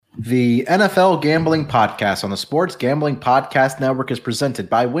The NFL Gambling Podcast on the Sports Gambling Podcast Network is presented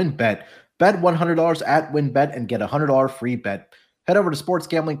by WynnBET. Bet $100 at WynnBET and get a $100 free bet. Head over to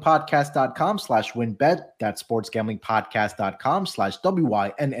sportsgamblingpodcast.com/WynnBET. That's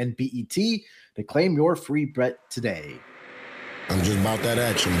sportsgamblingpodcast.com/WYNNBET to claim your free bet today. I'm just about that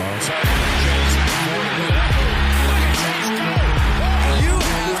action, boss. You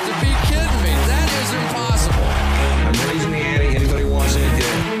have to be kidding me. That is impossible. I'm raising the ante. Anybody wants it?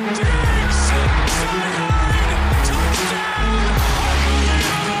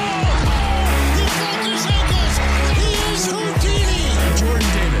 Jordan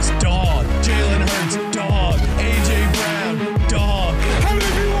Davis, dog. Jalen Hurts, dog. AJ Brown, dog. How many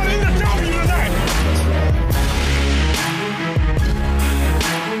of you want to eat a W tonight?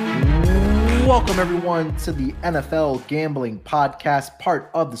 Welcome, everyone, to the NFL Gambling Podcast, part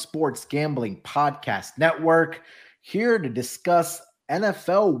of the Sports Gambling Podcast Network. Here to discuss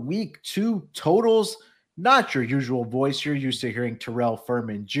NFL Week 2 totals. Not your usual voice. You're used to hearing Terrell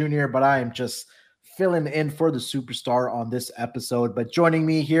Furman Jr., but I am just filling in for the superstar on this episode. But joining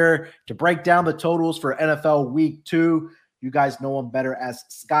me here to break down the totals for NFL Week 2, you guys know him better as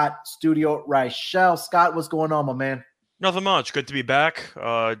Scott Studio Reichel. Scott, what's going on, my man? Nothing much. Good to be back.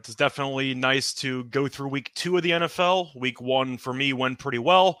 It's definitely nice to go through week 2 of the NFL. Week 1 for me went pretty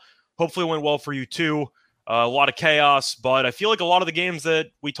well. Hopefully it went well for you too. A lot of chaos, but I feel like a lot of the games that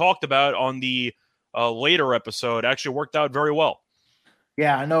we talked about on the later episode actually worked out very well.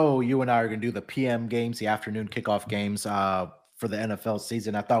 Yeah, I know you and I are going to do the PM games, the afternoon kickoff games for the NFL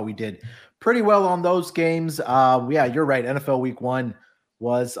season. I thought we did pretty well on those games. Yeah, you're right. NFL Week 1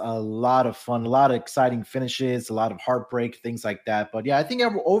 was a lot of fun, a lot of exciting finishes, a lot of heartbreak, things like that. But yeah, I think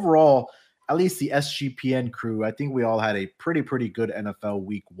overall, at least the SGPN crew, I think we all had a pretty good NFL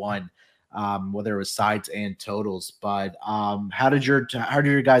Week 1, whether it was sides and totals. But how did your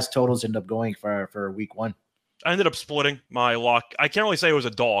guys' totals end up going for Week 1? I ended up splitting my lock. I can't really say it was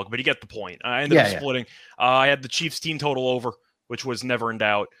a dog, but you get the point. I ended up splitting. I had the Chiefs team total over, which was never in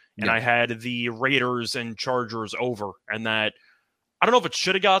doubt. And I had the Raiders and Chargers over. And that, I don't know if it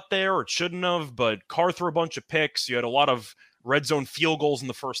should have got there or it shouldn't have, but Carr threw a bunch of picks. You had a lot of red zone field goals in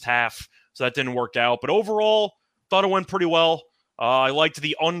the first half, so that didn't work out. But overall, thought it went pretty well. I liked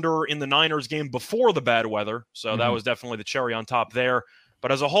the under in the Niners game before the bad weather, so that was definitely the cherry on top there.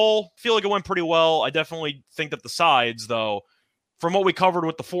 But as a whole, feel like it went pretty well. I definitely think that the sides, though, from what we covered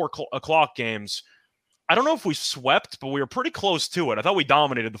with the 4 o'clock games, I don't know if we swept, but we were pretty close to it. I thought we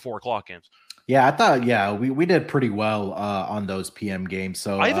dominated the 4 o'clock games. Yeah, I thought, we did pretty well on those PM games.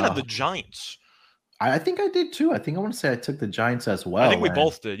 So I even had the Giants. I think I did too. I think I want to say I took the Giants as well. I think we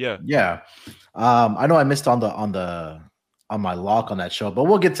both did, yeah. Yeah. I know I missed on my lock on that show, but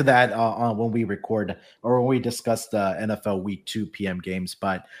we'll get to that when we record or when we discuss the NFL Week 2 PM games.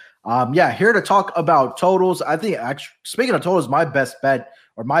 But here to talk about totals. I think actually, speaking of totals, my best bet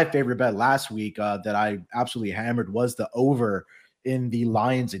or my favorite bet last week that I absolutely hammered was the over in the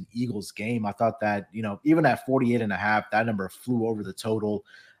Lions and Eagles game. I thought that, even at 48.5, that number flew over the total.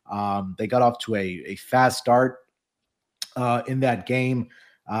 They got off to a fast start in that game.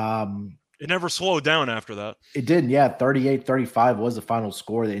 It never slowed down after that. It didn't, yeah. 38-35 was the final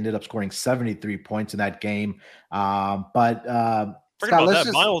score. They ended up scoring 73 points in that game. Scott, about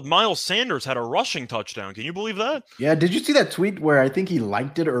that. Miles Sanders had a rushing touchdown. Can you believe that? Yeah. Did you see that tweet where I think he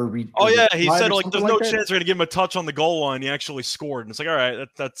liked it or he said like there's no chance they're going to give him a touch on the goal line. He actually scored, and it's like, all right,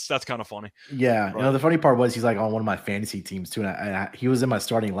 that's kind of funny. Yeah. Right. The funny part was he's like on one of my fantasy teams too, and he was in my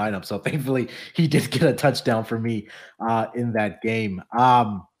starting lineup, so thankfully he did get a touchdown for me in that game.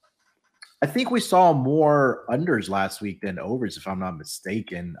 I think we saw more unders last week than overs, if I'm not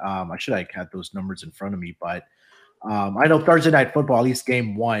mistaken. I should have had those numbers in front of me, but I know Thursday Night Football, at least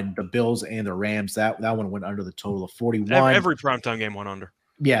game 1, the Bills and the Rams, that one went under the total of 41. Every primetime game went under.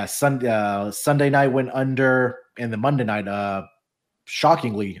 Yeah, Sunday night went under, and the Monday night,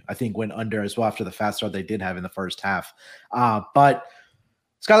 shockingly, I think went under as well after the fast start they did have in the first half. But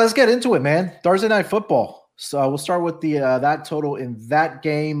Scott, let's get into it, man. Thursday Night Football. So we'll start with the that total in that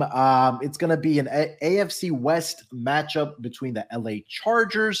game. It's going to be an AFC West matchup between the LA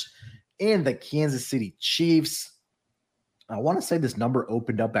Chargers and the Kansas City Chiefs. I want to say this number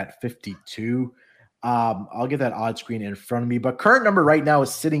opened up at 52. I'll get that odd screen in front of me, but current number right now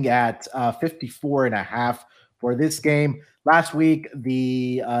is sitting at 54.5 for this game. Last week,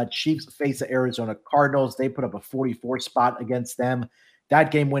 the Chiefs faced the Arizona Cardinals. They put up a 44 spot against them.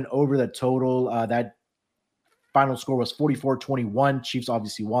 That game went over the total. That final score was 44-21. Chiefs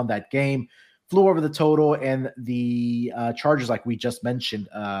obviously won that game, flew over the total, and the Chargers, like we just mentioned,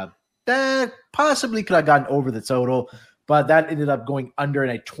 that possibly could have gotten over the total. but that ended up going under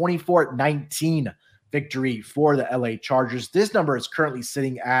in a 24-19 victory for the LA Chargers. This number is currently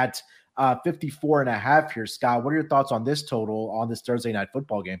sitting at 54.5 here. Scott, what are your thoughts on this total on this Thursday night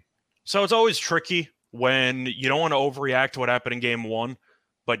football game? So it's always tricky when you don't want to overreact to what happened in game one,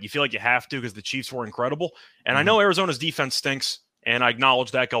 but you feel like you have to because the Chiefs were incredible. And I know Arizona's defense stinks, and I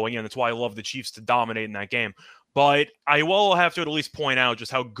acknowledge that going in. That's why I love the Chiefs to dominate in that game. But I will have to at least point out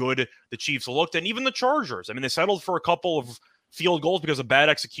just how good the Chiefs looked, and even the Chargers. I mean, they settled for a couple of field goals because of bad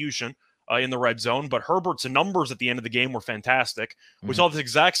execution in the red zone, but Herbert's numbers at the end of the game were fantastic. We saw this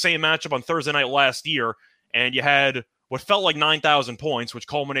exact same matchup on Thursday night last year, and you had what felt like 9,000 points, which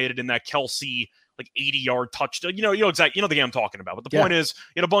culminated in that Kelsey 80-yard touchdown. You know the game I'm talking about. But the point is,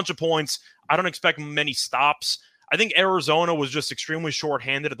 a bunch of points. I don't expect many stops. I think Arizona was just extremely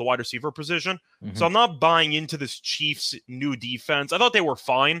short-handed at the wide receiver position. So I'm not buying into this Chiefs' new defense. I thought they were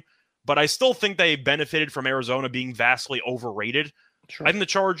fine, but I still think they benefited from Arizona being vastly overrated. Sure. I think the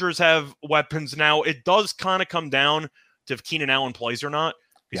Chargers have weapons now. It does kind of come down to if Keenan Allen plays or not,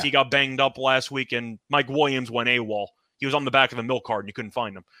 because he got banged up last week, and Mike Williams went AWOL. He was on the back of a milk cart, and you couldn't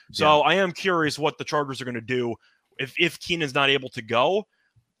find him. So I am curious what the Chargers are going to do if Keenan's not able to go.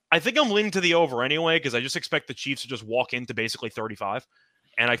 I think I'm leaning to the over anyway, because I just expect the Chiefs to just walk into basically 35.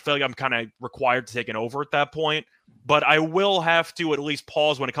 And I feel like I'm kind of required to take an over at that point. But I will have to at least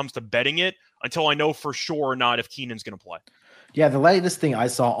pause when it comes to betting it until I know for sure or not if Keenan's going to play. Yeah, the latest thing I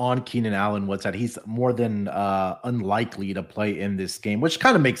saw on Keenan Allen was that he's more than unlikely to play in this game, which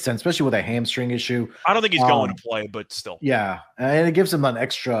kind of makes sense, especially with a hamstring issue. I don't think he's going to play, but still. Yeah, and it gives him an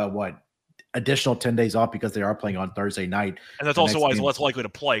extra, additional 10 days off because they are playing on Thursday night. And that's also why he's less likely to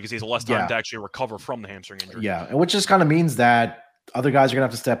play because he has less time to actually recover from the hamstring injury. Yeah, and which just kind of means that other guys are going to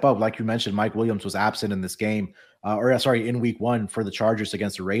have to step up. Like you mentioned, Mike Williams was absent in this game, in week one for the Chargers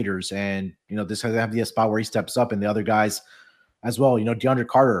against the Raiders. And, this has to have the spot where he steps up and the other guys as well. DeAndre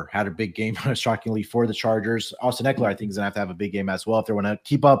Carter had a big game, shockingly, for the Chargers. Austin Eckler, I think, is going to have a big game as well. If they want to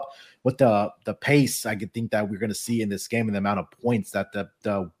keep up with the pace, I could think that we're going to see in this game and the amount of points that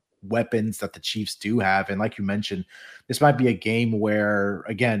the weapons that the Chiefs do have. And like you mentioned, this might be a game where,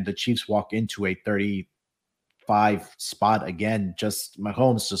 again, the Chiefs walk into a 35 spot again. Just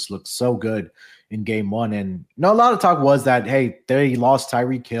Mahomes just looks so good in game one. And a lot of talk was that, hey, they lost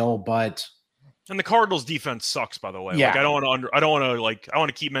Tyreek Hill, but and the Cardinals defense sucks, by the way. Yeah. I want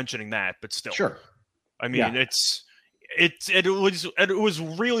to keep mentioning that, but still. Sure. I mean, it was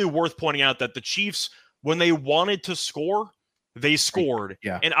really worth pointing out that the Chiefs, when they wanted to score, they scored.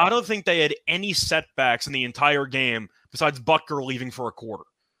 Yeah. And I don't think they had any setbacks in the entire game besides Butker leaving for a quarter.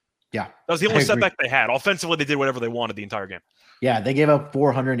 Yeah. That was the only setback they had. Offensively, they did whatever they wanted the entire game. Yeah, they gave up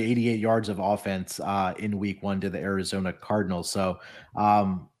 488 yards of offense in week one to the Arizona Cardinals. So,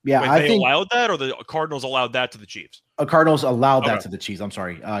 I think allowed that, or the Cardinals allowed that to the Chiefs? Cardinals allowed that to the Chiefs. I'm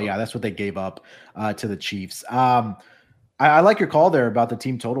sorry. Yeah, that's what they gave up to the Chiefs. I like your call there about the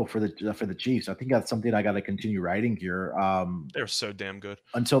team total for the Chiefs. I think that's something I got to continue writing here. They're so damn good.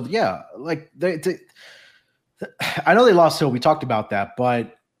 Until I know they lost Hill. We talked about that,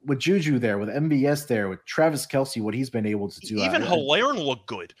 but with Juju there, with MVS there, with Travis Kelce, what he's been able to do. Even Hilaire looked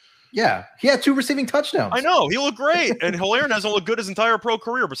good. Yeah, he had 2 receiving touchdowns. I know, he looked great. And Hilaire hasn't looked good his entire pro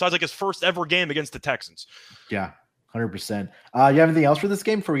career, besides his first ever game against the Texans. Yeah, 100%. You have anything else for this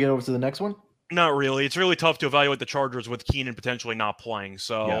game before we get over to the next one? Not really. It's really tough to evaluate the Chargers with Keenan potentially not playing.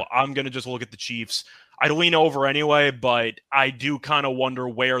 So I'm going to just look at the Chiefs. I'd lean over anyway, but I do kind of wonder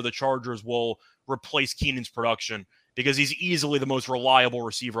where the Chargers will replace Keenan's production, because he's easily the most reliable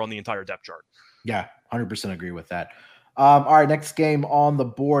receiver on the entire depth chart. Yeah, 100% agree with that. All right, next game on the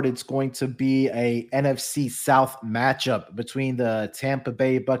board, it's going to be a NFC South matchup between the Tampa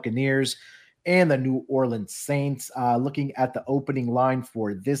Bay Buccaneers and the New Orleans Saints. Looking at the opening line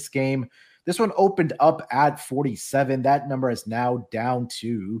for this game, this one opened up at 47. That number is now down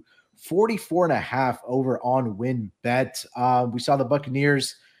to 44.5 over on WinBet. We saw the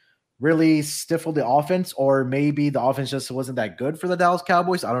Buccaneers really stifle the offense, or maybe the offense just wasn't that good for the Dallas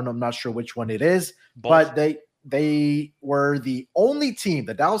Cowboys. I don't know. I'm not sure which one it is, but they were the only team,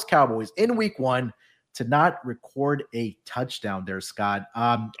 the Dallas Cowboys, in week one to not record a touchdown there, Scott.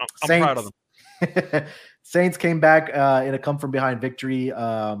 I'm proud of them. Saints came back in a come-from-behind victory.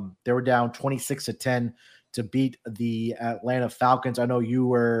 They were down 26-10 to beat the Atlanta Falcons. I know you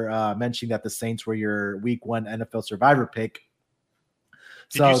were mentioning that the Saints were your week one NFL Survivor pick.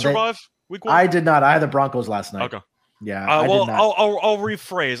 Did you survive week one? I did not. I had the Broncos last night. Okay. Yeah. I'll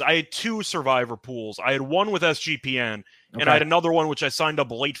rephrase. I had 2 Survivor pools. I had one with SGPN, and I had another one which I signed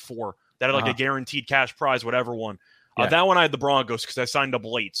up late for that had a guaranteed cash prize, whatever one. That one I had the Broncos because I signed up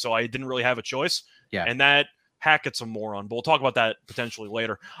late, so I didn't really have a choice. Yeah. And that Hackett's a moron, but we'll talk about that potentially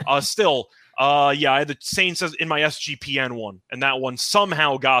later. Still, I had the Saints in my SGPN one, and that one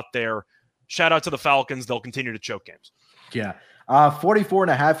somehow got there. Shout out to the Falcons. They'll continue to choke games. Yeah.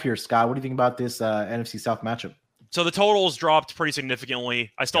 44.5 here, Scott. What do you think about this NFC South matchup? So the totals dropped pretty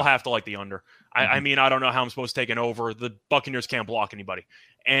significantly. I still have to like the under. I mean, I don't know how I'm supposed to take an over. The Buccaneers can't block anybody.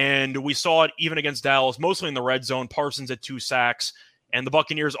 And we saw it even against Dallas, mostly in the red zone. Parsons had 2 sacks, and the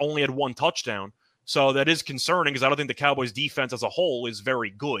Buccaneers only had 1 touchdown. So that is concerning because I don't think the Cowboys' defense as a whole is very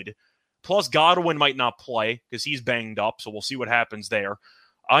good. Plus, Godwin might not play because he's banged up, so we'll see what happens there.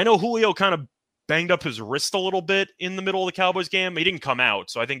 I know Julio kind of banged up his wrist a little bit in the middle of the Cowboys game. He didn't come out,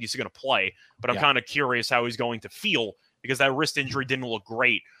 so I think he's going to play. But I'm kind of curious how he's going to feel because that wrist injury didn't look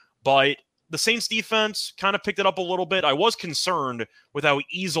great. But the Saints defense kind of picked it up a little bit. I was concerned with how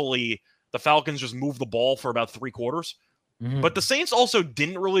easily the Falcons just moved the ball for about 3 quarters. But the Saints also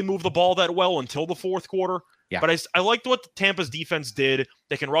didn't really move the ball that well until the 4th quarter. Yeah. But I liked what the Tampa's defense did.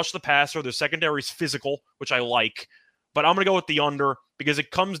 They can rush the passer. Their secondary is physical, which I like. But I'm going to go with the under because it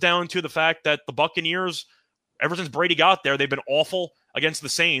comes down to the fact that the Buccaneers, ever since Brady got there, they've been awful against the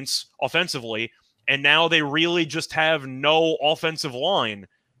Saints offensively. And now they really just have no offensive line.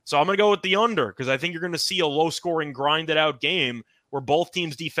 So I'm going to go with the under because I think you're going to see a low-scoring, grinded-out game where both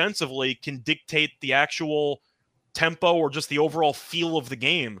teams defensively can dictate the actual tempo or just the overall feel of the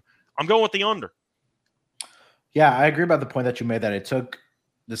game. I'm going with the under. Yeah, I agree about the point that you made that it took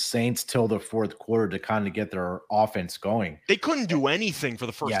the Saints till the 4th quarter to kind of get their offense going. They couldn't do anything for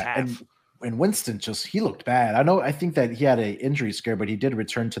the first half. And Winston he looked bad. I think that he had an injury scare, but he did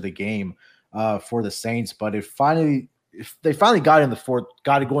return to the game for the Saints. But if they finally got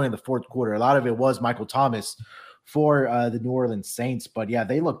it going in the 4th quarter, a lot of it was Michael Thomas for the New Orleans Saints. But yeah,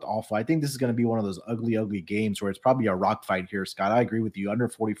 they looked awful. I think this is going to be one of those ugly games where it's probably a rock fight here, Scott. I agree with you. Under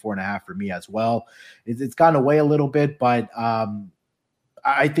 44.5 for me as well. It's gotten away a little bit, but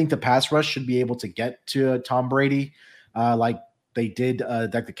I think the pass rush should be able to get to Tom Brady like they did,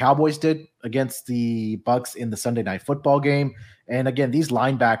 like the Cowboys did against the Bucs in the Sunday Night Football game. And again, these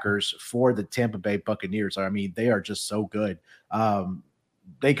linebackers for the Tampa Bay Buccaneers they are just so good.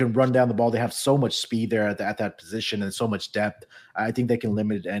 They can run down the ball. They have so much speed there at that position and so much depth. I think they can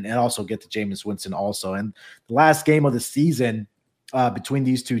limit it and also get to Jameis Winston also. And the last game of the season between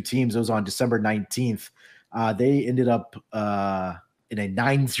these two teams, it was on December 19th. They ended up in a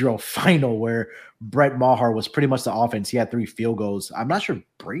 9-0 final where Brett Maher was pretty much the offense. He had 3 field goals. I'm not sure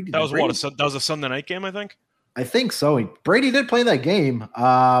Brady. That was a Sunday night game, I think. I think so. Brady did play in that game.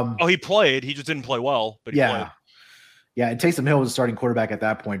 He played. He just didn't play well, but he played. Yeah, and Taysom Hill was the starting quarterback at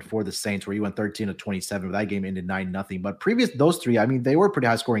that point for the Saints, where he went 13-27. But that game ended 9-0. But previous those 3, they were pretty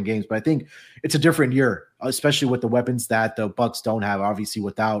high-scoring games. But I think it's a different year, especially with the weapons that the Bucs don't have. Obviously,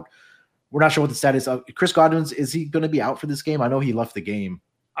 we're not sure what the status of Chris Godwin is. He going to be out for this game? I know he left the game.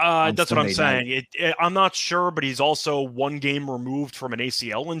 That's what I'm saying. I'm not sure, but he's also 1 game removed from an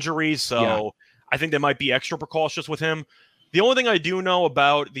ACL injury, so I think they might be extra precautious with him. The only thing I do know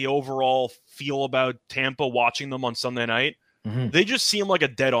about the overall feel about Tampa watching them on Sunday night, they just seem like a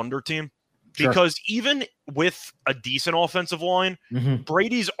dead under team. Because even with a decent offensive line,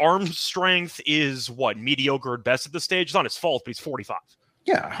 Brady's arm strength is mediocre at best at this stage. It's not his fault, but he's 45.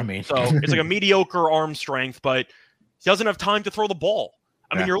 Yeah, so it's like a mediocre arm strength, but he doesn't have time to throw the ball.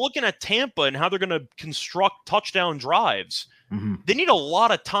 I mean, you're looking at Tampa and how they're going to construct touchdown drives. They need a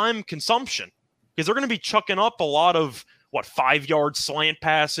lot of time consumption because they're going to be chucking up a lot of 5-yard slant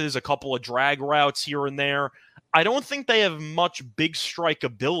passes, a couple of drag routes here and there. I don't think they have much big strike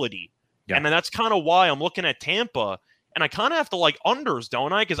ability. And then that's kind of why I'm looking at Tampa, and I kind of have to like unders,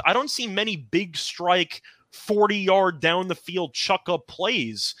 don't I? Because I don't see many big strike 40-yard down the field chuck up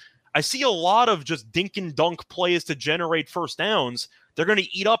plays. I see a lot of just dink and dunk plays to generate first downs. They're going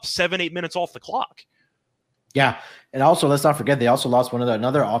to eat up 7-8 minutes off the clock. Yeah, and also let's not forget they also lost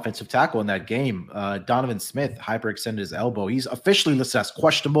another offensive tackle in that game. Donovan Smith hyperextended his elbow. He's officially listed as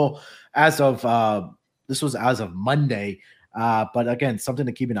questionable as of this was as of Monday. But again, something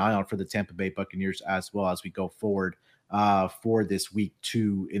to keep an eye on for the Tampa Bay Buccaneers as well as we go forward for this week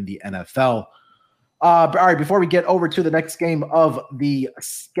 2 in the NFL. All right, before we get over to the next game of the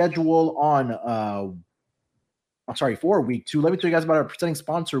schedule for week 2, let me tell you guys about our presenting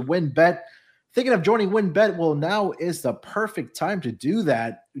sponsor, WynnBET. Thinking of joining WynnBET? Well, now is the perfect time to do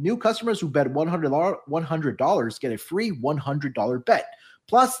that. New customers who bet $100 get a free $100 bet.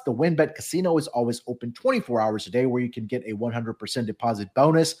 Plus, the WynnBET Casino is always open 24 hours a day where you can get a 100% deposit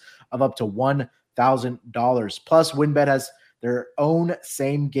bonus of up to $1,000. Plus, WynnBET has their own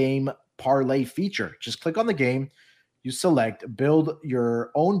same-game parlay feature. Just click on the game, you select build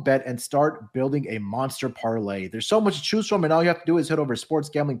your own bet and start building a monster parlay. There's so much to choose from, and all you have to do is head over to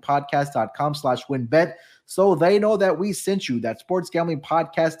sportsgamblingpodcast.com/winbet so they know that we sent you. That's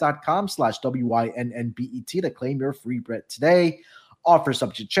sportsgamblingpodcast.com/WINNBET to claim your free bet today. Offer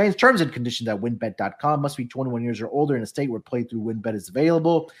subject to change. Terms and conditions at winbet.com. Must be 21 years or older in a state where playthrough WinBet is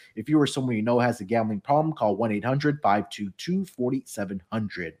available. If you or someone you know has a gambling problem, call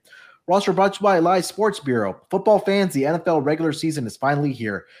 1-800-522-4700. Roster brought to you by Elias Sports Bureau. Football fans, the NFL regular season is finally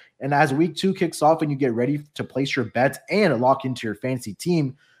here. And as week 2 kicks off and you get ready to place your bets and lock into your fantasy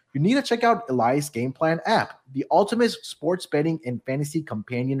team, you need to check out Elias Game Plan app, the ultimate sports betting and fantasy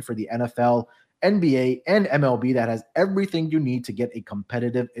companion for the NFL, NBA, and MLB that has everything you need to get a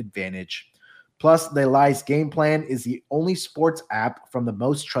competitive advantage. Plus, the Elias Game Plan is the only sports app from the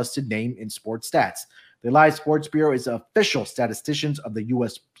most trusted name in sports stats. The Elias Sports Bureau is the official statisticians of the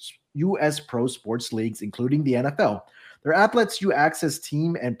U.S. pro sports leagues, including the NFL. Their app lets you access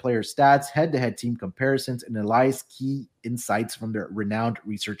team and player stats, head-to-head team comparisons, and Elias key insights from their renowned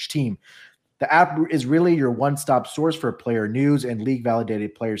research team. The app is really your one-stop source for player news and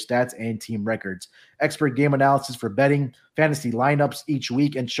league-validated player stats and team records. Expert game analysis for betting, fantasy lineups each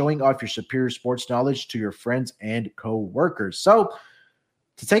week, and showing off your superior sports knowledge to your friends and co-workers. So,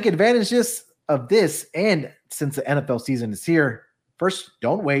 to take advantage of this, and since the NFL season is here, first,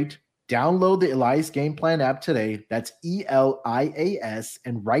 don't wait. Download the Elias Game Plan app today. That's ELIAS.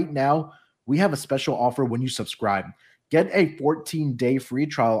 And right now, we have a special offer when you subscribe. Get a 14-day free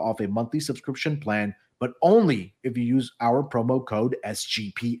trial off a monthly subscription plan, but only if you use our promo code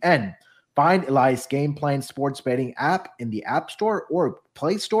SGPN. Find Elias Game Plan sports betting app in the App Store or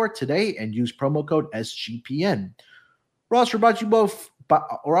Play Store today and use promo code SGPN. We're also brought to you by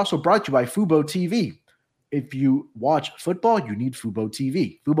Fubo TV. If you watch football, you need Fubo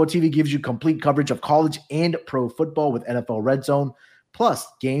TV. Fubo TV gives you complete coverage of college and pro football with NFL Red Zone, plus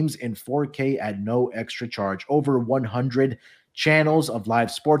games in 4K at no extra charge. Over 100 channels of live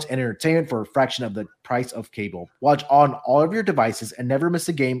sports and entertainment for a fraction of the price of cable. Watch on all of your devices and never miss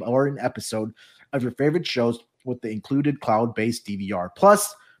a game or an episode of your favorite shows with the included cloud-based DVR.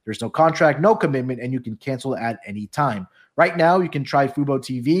 Plus, there's no contract, no commitment, and you can cancel at any time. Right now, you can try Fubo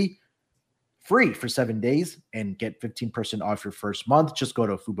TV free for 7 days and get 15% off your first month. Just go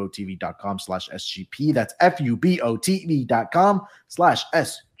to FuboTV.com/SGP. That's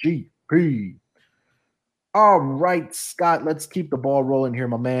FUBOTV.com/SGP. All right, Scott, let's keep the ball rolling here,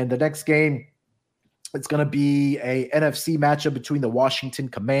 my man. The next game, it's going to be a NFC matchup between the Washington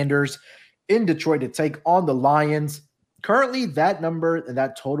Commanders in Detroit to take on the Lions. Currently, that number and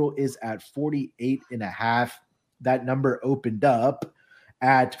that total is at 48.5. That number opened up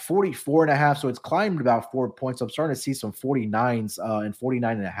at 44.5, so it's climbed about 4 points. I'm starting to see some 49s and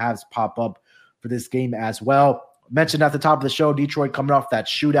 49.5s pop up for this game as well. Mentioned at the top of the show, Detroit coming off that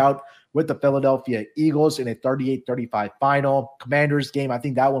shootout with the Philadelphia Eagles in a 38-35 final. Commanders game, I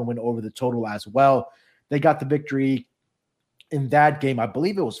think that one went over the total as well. They got the victory in that game. I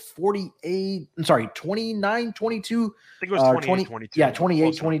believe it was 29-22. I think it was 28-22. Yeah,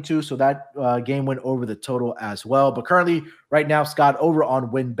 28-22. So that game went over the total as well. But currently, right now, Scott, over on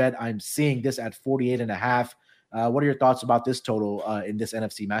WinBet, I'm seeing this at 48.5. What are your thoughts about this total in this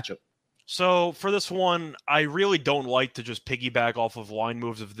NFC matchup? So for this one, I really don't like to just piggyback off of line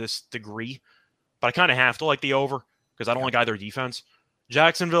moves of this degree, but I kind of have to like the over because I don't like either defense.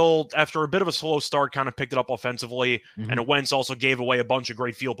 Jacksonville, after a bit of a slow start, kind of picked it up offensively, and Wentz also gave away a bunch of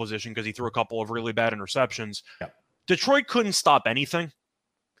great field position because he threw a couple of really bad interceptions. Yeah. Detroit couldn't stop anything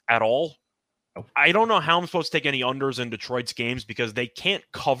at all. Nope. I don't know how I'm supposed to take any unders in Detroit's games because they can't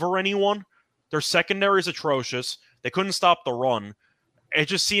cover anyone. Their secondary is atrocious. They couldn't stop the run. It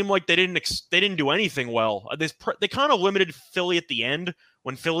just seemed like they didn't do anything well. They kind of limited Philly at the end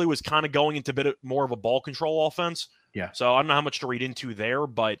when Philly was kind of going into a bit more of a ball control offense. Yeah. So I don't know how much to read into there,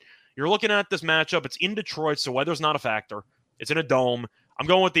 but you're looking at this matchup. It's in Detroit, so weather's not a factor. It's in a dome. I'm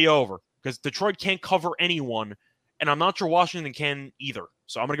going with the over because Detroit can't cover anyone, and I'm not sure Washington can either.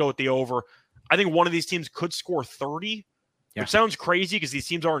 So I'm going to go with the over. I think one of these teams could score 30, which sounds crazy because these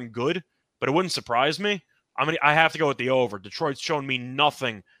teams aren't good, but it wouldn't surprise me. I have to go with the over. Detroit's shown me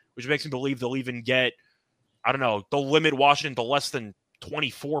nothing, which makes me believe they'll even get, I don't know, they'll limit Washington to less than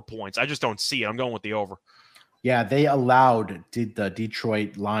 24 points. I just don't see it. I'm going with the over. Yeah, the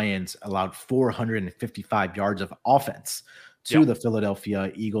Detroit Lions allowed 455 yards of offense to the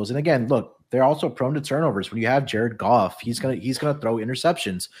Philadelphia Eagles. And again, look, they're also prone to turnovers. When you have Jared Goff, he's gonna throw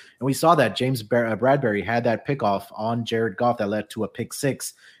interceptions. And we saw that James Bradbury had that pickoff on Jared Goff that led to a pick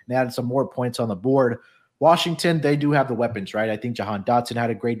six and added some more points on the board. Washington, they do have the weapons, right? I think Jahan Dotson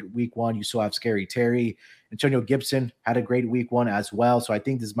had a great week one. You still have Scary Terry Antonio Gibson had a great week 1 as well. So I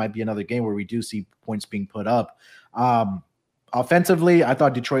think this might be another game where we do see points being put up. Offensively, I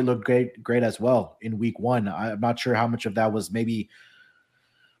thought Detroit looked great as well in week 1. I'm not sure how much of that was maybe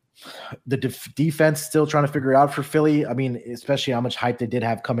the defense still trying to figure it out for Philly. I mean, especially how much hype they did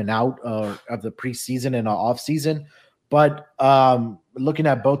have coming out of the preseason and off season. But looking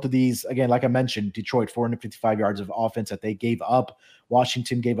at both of these, again, like I mentioned, Detroit 455 yards of offense that they gave up.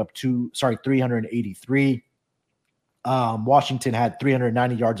 Washington gave up 383. Washington had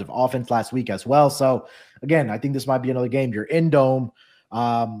 390 yards of offense last week as well. So again, I think this might be another game. You're in dome.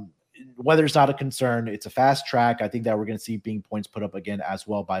 Weather's not a concern. It's a fast track. I think that we're going to see being points put up again as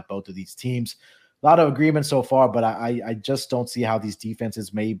well by both of these teams. A lot of agreement so far, but I just don't see how these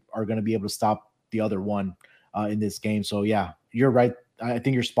defenses are going to be able to stop the other one in this game. So yeah, you're right. I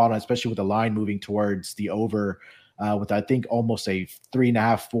think you're spot on, especially with the line moving towards the over with I think almost a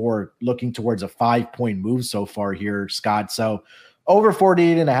 3.5, 4, looking towards a 5-point move so far here, Scott. So over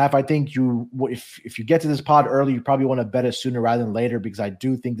 48.5. I think if you get to this pod early, you probably want to bet it sooner rather than later, because I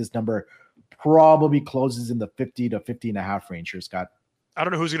do think this number probably closes in the 50 to 50.5 range here, Scott. I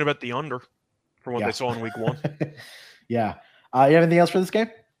don't know who's going to bet the under from what they saw in week 1. Yeah. You have anything else for this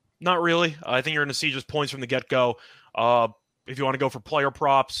game? Not really. I think you're going to see just points from the get-go. If you want to go for player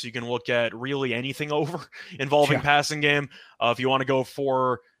props, you can look at really anything over involving passing game. If you want to go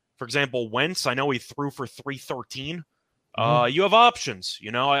for example, Wentz, I know he threw for 313. You have options.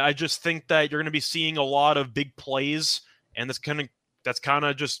 I just think that you're going to be seeing a lot of big plays, and that's kind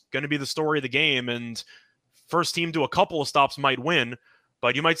of just going to be the story of the game. And first team to a couple of stops might win,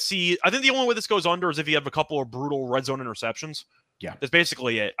 but you might see. I think the only way this goes under is if you have a couple of brutal red zone interceptions. Yeah, that's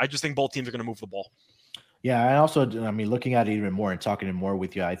basically it. I just think both teams are going to move the ball. Yeah, and also, I mean, looking at it even more and talking more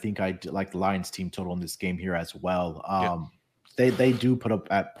with you, I think I like the Lions team total in this game here as well. They do put up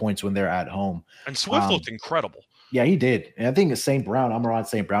at points when they're at home. And Swift looked incredible. Yeah, he did. And I think Amon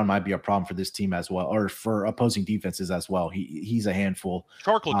St. Brown might be a problem for this team as well, or for opposing defenses as well. He's a handful.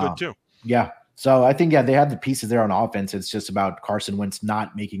 Chark looked good too. Yeah. So I think, they have the pieces there on offense. It's just about Carson Wentz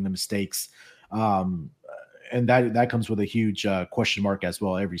not making the mistakes. And that comes with a huge question mark as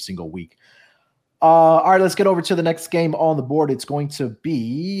well every single week. All right, let's get over to the next game on the board. It's going to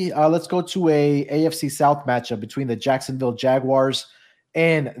be, let's go to a AFC South matchup between the Jacksonville Jaguars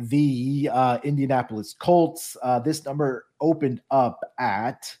and the Indianapolis Colts. This number opened up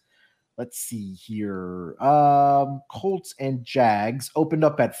at, let's see here, Colts and Jags opened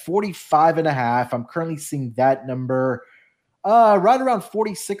up at 45.5. I'm currently seeing that number right around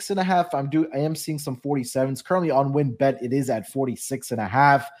 46.5. I am seeing some 47s. Currently on WinBet, it is at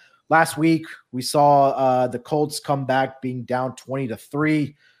 46.5. Last week, we saw the Colts come back being down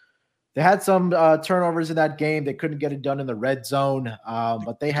 20-3. They had some turnovers in that game. They couldn't get it done in the red zone,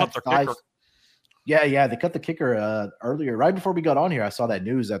 but they had 5. Kicker. Yeah, they cut the kicker earlier, right before we got on here. I saw that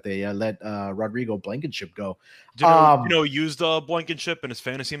news that they let Rodrigo Blankenship go. Used Blankenship in his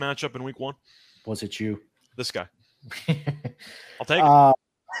fantasy matchup in week 1? Was it you? This guy. I'll take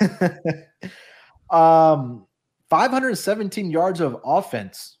it. 517 yards of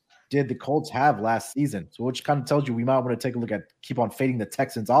offense did the Colts have last season? So which kind of tells you we might want to take a look at, keep on fading the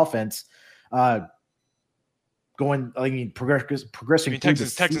Texans offense, progressing.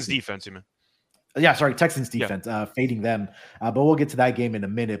 Texans defense, you mean? Yeah, sorry, Texans defense, fading them. But we'll get to that game in a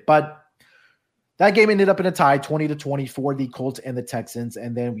minute. But that game ended up in a tie, 20-20 for the Colts and the Texans.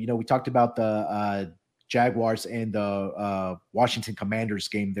 And then, we talked about the Jaguars and the Washington Commanders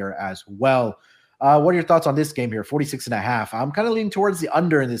game there as well. What are your thoughts on this game here? 46.5. I'm kind of leaning towards the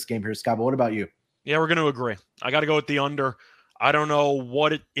under in this game here, Scott. But what about you? Yeah, we're going to agree. I got to go with the under. I don't know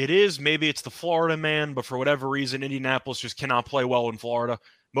what it is. Maybe it's the Florida man, but for whatever reason, Indianapolis just cannot play well in Florida,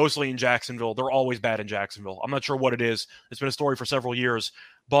 mostly in Jacksonville. They're always bad in Jacksonville. I'm not sure what it is. It's been a story for several years.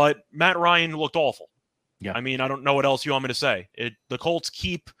 But Matt Ryan looked awful. Yeah. I mean, I don't know what else you want me to say. The Colts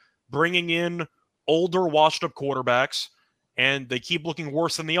keep bringing in older, washed-up quarterbacks, and they keep looking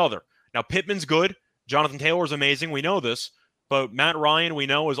worse than the other. Now, Pittman's good. Jonathan Taylor's amazing. We know this. But Matt Ryan, we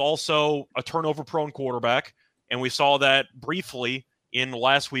know, is also a turnover-prone quarterback, and we saw that briefly in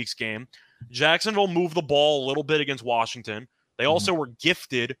last week's game. Jacksonville moved the ball a little bit against Washington. They also were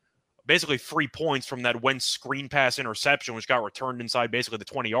gifted basically 3 points from that Wentz screen pass interception, which got returned inside basically the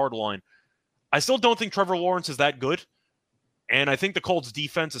 20-yard line. I still don't think Trevor Lawrence is that good, and I think the Colts'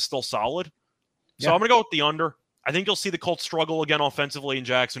 defense is still solid. So I'm going to go with the under. I think you'll see the Colts struggle again offensively in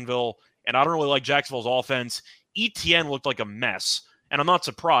Jacksonville, and I don't really like Jacksonville's offense. ETN looked like a mess, and I'm not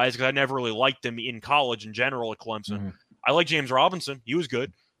surprised because I never really liked him in college in general at Clemson. I like James Robinson. He was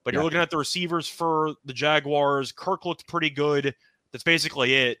good, but you're looking at the receivers for the Jaguars. Kirk looked pretty good. That's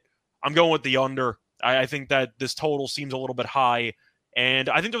basically it. I'm going with the under. I think that this total seems a little bit high, and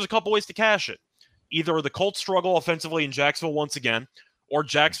I think there's a couple ways to cash it. Either the Colts struggle offensively in Jacksonville once again, or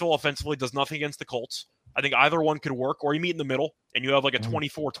Jacksonville offensively does nothing against the Colts. I think either one could work, or you meet in the middle, and you have like a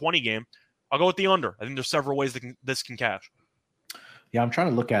 24-20 game. I'll go with the under. I think there's several ways that this can cash. Yeah, I'm trying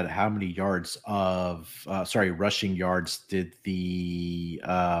to look at how many yards rushing yards did the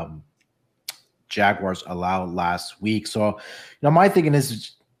Jaguars allow last week. So, my thinking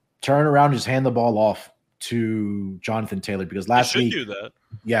is turn around and just hand the ball off to Jonathan Taylor, because last week do that.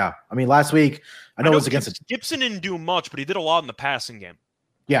 Yeah, I mean last week I know it was against Gibson didn't do much, but he did a lot in the passing game.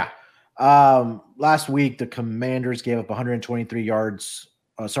 Yeah, last week the Commanders gave up 123 yards.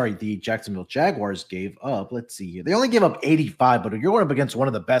 The Jacksonville Jaguars gave up. Let's see here. They only gave up 85, but if you're going up against one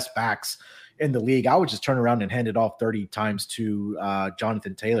of the best backs in the league, I would just turn around and hand it off 30 times to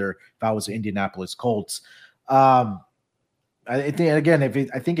Jonathan Taylor if I was the Indianapolis Colts. I think again,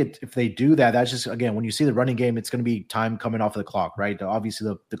 if they do that, that's just again when you see the running game, it's going to be time coming off of the clock, right?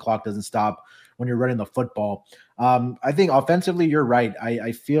 Obviously, the clock doesn't stop when you're running the football. I think offensively, you're right.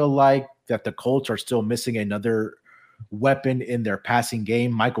 I feel like that the Colts are still missing another weapon in their passing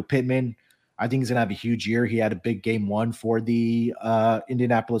game. Michael Pittman, I think he's going to have a huge year. He had a big game one for the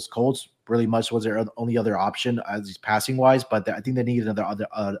Indianapolis Colts. Really much was their only other option as he's passing wise, but I think they need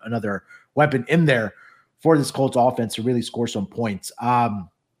another weapon in there for this Colts offense to really score some points.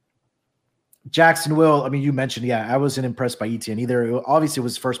 Jacksonville, I mean, you mentioned, I wasn't impressed by Etienne either. Obviously, it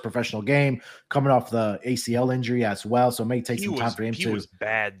was his first professional game coming off the ACL injury as well, so it may take some time for him to. He was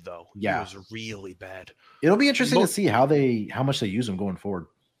bad, though. Yeah. He was really bad. It'll be interesting to see how much they use him going forward.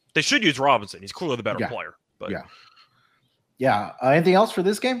 They should use Robinson. He's clearly the better player. But yeah. Anything else for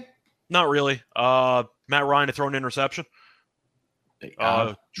this game? Not really. Matt Ryan to throw an interception.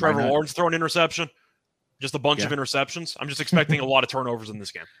 Trevor Lawrence throw an interception. Just a bunch of interceptions. I'm just expecting a lot of turnovers in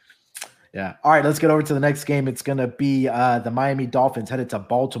this game. Yeah. All right, let's get over to the next game. It's going to be the Miami Dolphins headed to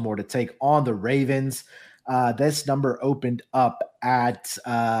Baltimore to take on the Ravens. This number opened up at,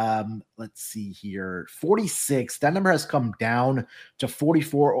 let's see here, 46. That number has come down to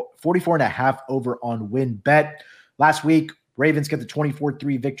 44 and a half over on WinBet. Last week, Ravens get the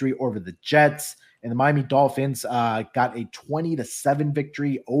 24-3 victory over the Jets, and the Miami Dolphins got a 20-7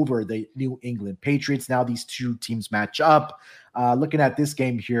 victory over the New England Patriots. Now these two teams match up. Looking at this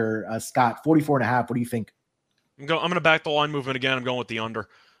game here, Scott, 44 and a half. What do you think? I'm going to back the line movement again. I'm going with the under.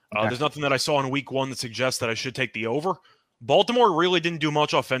 Okay. There's nothing that I saw in week one that suggests that I should take the over. Baltimore really didn't do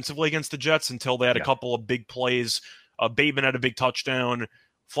much offensively against the Jets until they had a couple of big plays. Bateman had a big touchdown.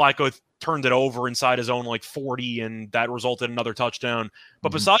 Flacco turned it over inside his own 40, and that resulted in another touchdown.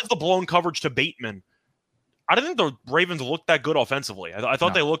 But besides the blown coverage to Bateman, I didn't think the Ravens looked that good offensively. I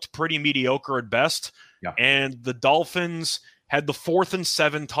thought they looked pretty mediocre at best. Yeah. And the Dolphins had the 4th and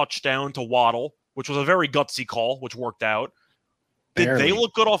 7 touchdown to Waddle, which was a very gutsy call, which worked out. Did they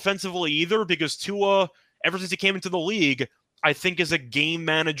look good offensively either? Because Tua, ever since he came into the league, I think is a game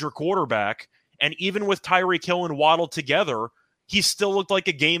manager quarterback. And even with Tyreek Hill and Waddle together, he still looked like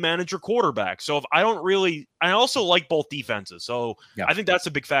a game manager quarterback. So I also like both defenses. So I think that's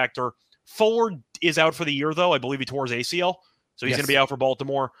a big factor. Fuller is out for the year, though. I believe he tore his ACL. So he's going to be out for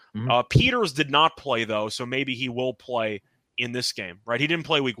Baltimore. Peters did not play, though. So maybe he will play in this game, right? He didn't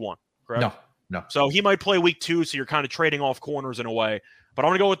play week one, correct? No. So he might play week 2, so you're kind of trading off corners in a way. But I'm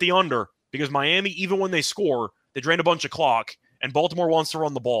going to go with the under because Miami, even when they score, they drain a bunch of clock, and Baltimore wants to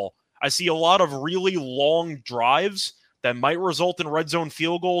run the ball. I see a lot of really long drives that might result in red zone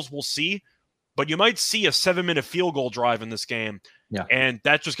field goals. We'll see. But you might see a 7-minute field goal drive in this game, and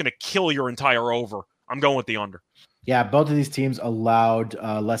that's just going to kill your entire over. I'm going with the under. Yeah, both of these teams allowed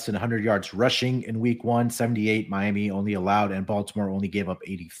less than 100 yards rushing in week 1, 78. Miami only allowed, and Baltimore only gave up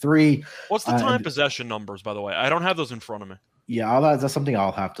 83. What's the time possession numbers, by the way? I don't have those in front of me. Yeah, that's something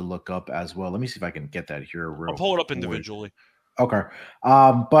I'll have to look up as well. Let me see if I can get that here. I'll pull it up individually. Okay.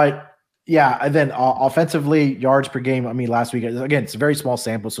 But yeah, and then offensively, yards per game. I mean, last week, again, it's a very small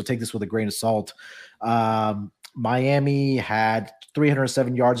sample, so take this with a grain of salt. Miami had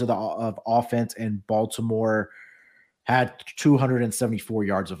 307 yards of offense, and Baltimore had 274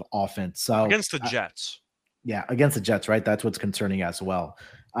 yards of offense. So against the Jets. Against the Jets, right? That's what's concerning as well.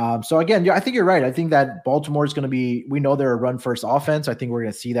 So again, I think you're right. I think that Baltimore is going to be, we know they're a run first offense. I think we're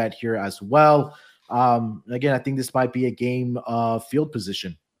going to see that here as well. Again, I think this might be a game of field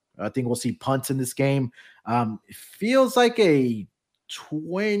position. I think we'll see punts in this game. It feels like a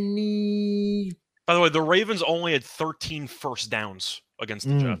 20. By the way, the Ravens only had 13 first downs against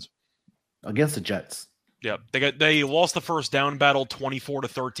the Jets. Against the Jets. Yeah, they lost the first down battle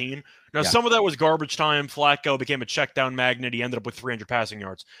 24-13. Now, some of that was garbage time. Flacco became a check down magnet. He ended up with 300 passing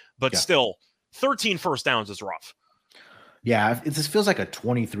yards. But still, 13 first downs is rough. Yeah, it just feels like a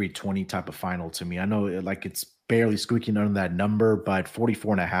 23-20 type of final to me. I know like it's barely squeaking under that number, but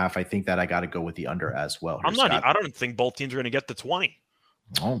 44.5, I think that I got to go with the under as well. I don't think both teams are going to get to 20.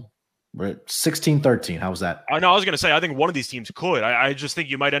 Oh, we're at 16-13. How's that? I know. I was going to say, I think one of these teams could. I just think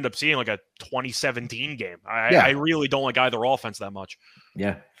you might end up seeing like a 2017 game. I really don't like either offense that much.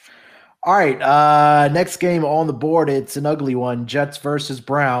 Yeah. All right. Next game on the board. It's an ugly one. Jets versus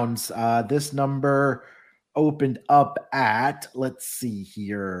Browns. This number opened up at, let's see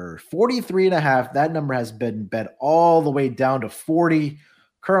here, 43.5. That number has been bet all the way down to 40.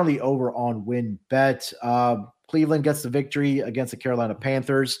 Currently over on WinBet. Cleveland gets the victory against the Carolina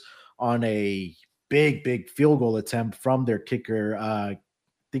Panthers on a big field goal attempt from their kicker. I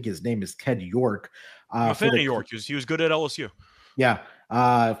think his name is Ted York. I'm a fan of York. He was good at LSU. Yeah.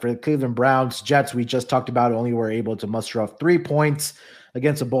 For the Cleveland Browns, Jets, we just talked about, only were able to muster off 3 points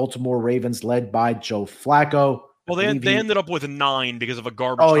against the Baltimore Ravens led by Joe Flacco. Well, they ended up with 9 because of a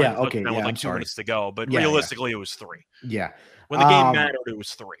garbage time. Yeah, okay. With like 2 minutes to go, but realistically, it was 3. Yeah. When the game mattered, it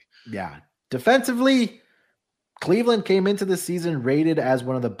was 3. Yeah. Defensively, Cleveland came into the season rated as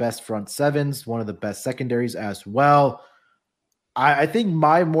one of the best front sevens, one of the best secondaries as well. I think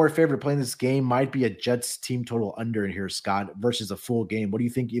my more favorite play in this game might be a Jets team total under in here, Scott, versus a full game. What do you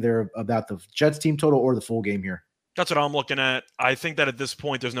think either about the Jets team total or the full game here? That's what I'm looking at. I think that at this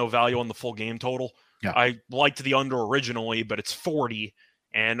point, there's no value on the full game total. Yeah. I liked the under originally, but it's 40,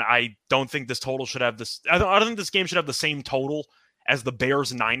 and I don't think this total should have this. I don't think this game should have the same total as the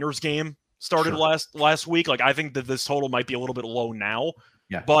Bears-Niners game started last week. Like, I think that this total might be a little bit low now.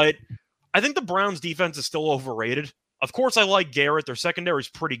 Yeah. But I think the Browns defense is still overrated. Of course, I like Garrett. Their secondary is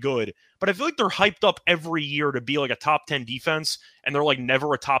pretty good, but I feel like they're hyped up every year to be like a top 10 defense, and they're like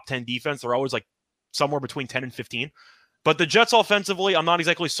never a top 10 defense. They're always like somewhere between 10 and 15. But the Jets offensively, I'm not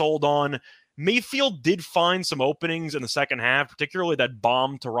exactly sold on. Mayfield did find some openings in the second half, particularly that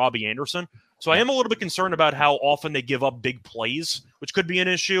bomb to Robbie Anderson. So I am a little bit concerned about how often they give up big plays, which could be an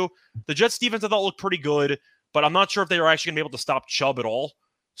issue. The Jets defense I thought looked pretty good, but I'm not sure if they are actually going to be able to stop Chubb at all.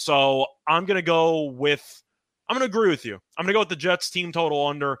 So I'm going to agree with you. I'm going to go with the Jets team total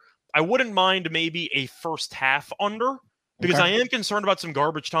under. I wouldn't mind maybe a first half under because I am concerned about some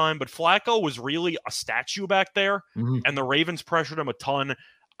garbage time, but Flacco was really a statue back there, and the Ravens pressured him a ton.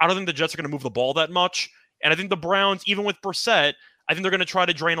 I don't think the Jets are going to move the ball that much, and I think the Browns, even with Brissett, I think they're going to try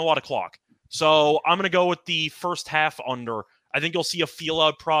to drain a lot of clock. So I'm going to go with the first half under. I think you'll see a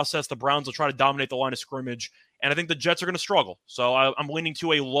feel-out process. The Browns will try to dominate the line of scrimmage, and I think the Jets are going to struggle. So I'm leaning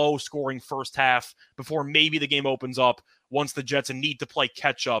to a low-scoring first half before maybe the game opens up once the Jets need to play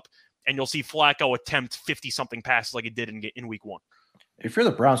catch-up, and you'll see Flacco attempt 50-something passes like he did in Week 1. If you're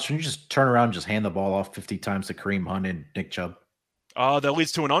the Browns, shouldn't you just turn around and just hand the ball off 50 times to Kareem Hunt and Nick Chubb? That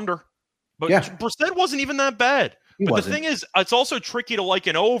leads to an under. But Brissett wasn't even that bad. The thing is, it's also tricky to like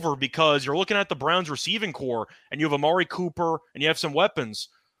an over because you're looking at the Browns receiving core and you have Amari Cooper and you have some weapons.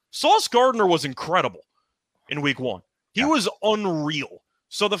 Sauce Gardner was incredible in Week 1. He was unreal.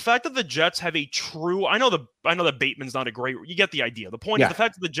 So the fact that the Jets have a true, I know that Bateman's not a great, you get the idea. The point is the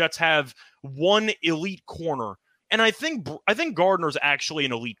fact that the Jets have one elite corner, and I think Gardner's actually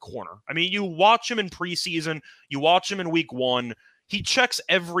an elite corner. I mean, you watch him in preseason, you watch him in Week 1. He checks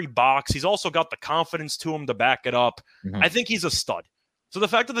every box. He's also got the confidence to him to back it up. I think he's a stud. So the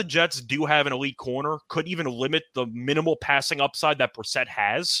fact that the Jets do have an elite corner could even limit the minimal passing upside that Brissett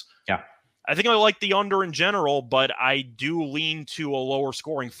has. Yeah. I think I like the under in general, but I do lean to a lower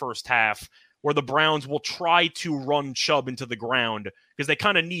scoring first half where the Browns will try to run Chubb into the ground because they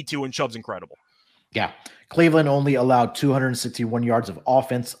kind of need to, and Chubb's incredible. Yeah. Cleveland only allowed 261 yards of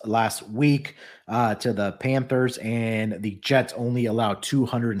offense last week to the Panthers, and the Jets only allowed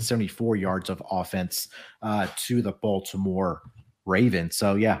 274 yards of offense to the Baltimore Ravens.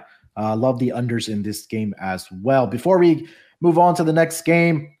 So, love the unders in this game as well. Before we move on to the next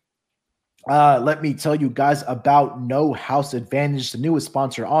game, let me tell you guys about No House Advantage, the newest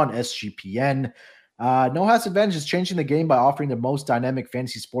sponsor on SGPN. No House Advantage is changing the game by offering the most dynamic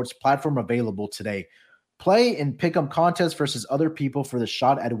fantasy sports platform available today. Play in pick'em contests versus other people for the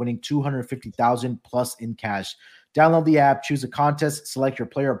shot at winning $250,000 plus in cash. Download the app, choose a contest, select your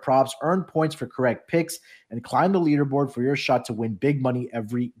player props, earn points for correct picks, and climb the leaderboard for your shot to win big money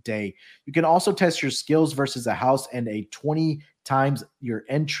every day. You can also test your skills versus a house and a 20 times your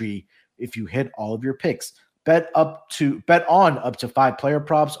entry if you hit all of your picks. Bet on up to 5 player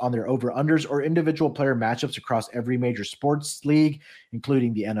props on their over-unders or individual player matchups across every major sports league,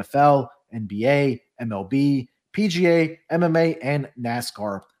 including the NFL, NBA, MLB, PGA, MMA, and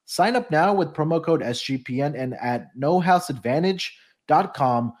NASCAR. Sign up now with promo code SGPN and at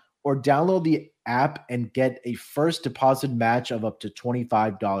nohouseadvantage.com or download the app and get a first deposit match of up to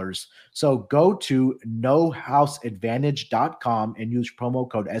 $25. So go to nohouseadvantage.com and use promo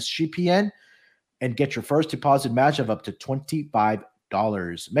code SGPN and get your first deposit match of up to $25.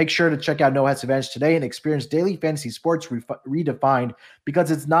 Make sure to check out No House Advantage today and experience daily fantasy sports redefined, because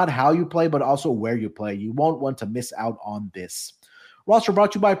it's not how you play, but also where you play. You won't want to miss out on this. Roster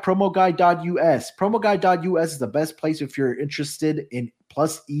brought to you by PromoGuide.us. PromoGuide.us is the best place if you're interested in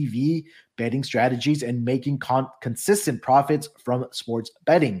plus EV betting strategies and making consistent profits from sports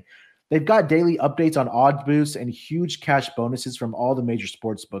betting. They've got daily updates on odds boosts and huge cash bonuses from all the major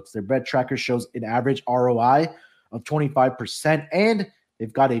sports books. Their bet tracker shows an average ROI of 25%, and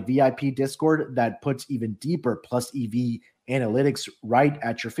they've got a VIP Discord that puts even deeper plus EV analytics right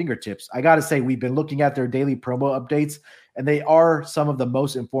at your fingertips. I got to say, we've been looking at their daily promo updates, and they are some of the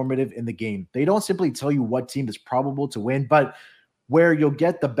most informative in the game. They don't simply tell you what team is probable to win, but where you'll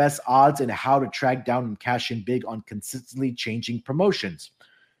get the best odds and how to track down and cash in big on consistently changing promotions.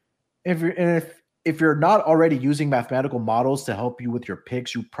 If you're not already using mathematical models to help you with your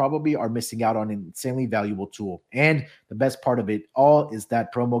picks, you probably are missing out on an insanely valuable tool. And the best part of it all is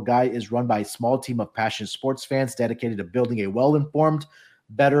that Promo Guy is run by a small team of passionate sports fans dedicated to building a well-informed,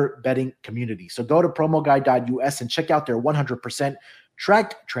 better betting community. So go to promoguy.us and check out their 100%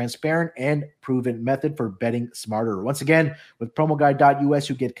 tracked, transparent, and proven method for betting smarter. Once again, with promoguy.us,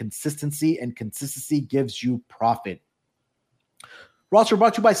 you get consistency, and consistency gives you profit. Roster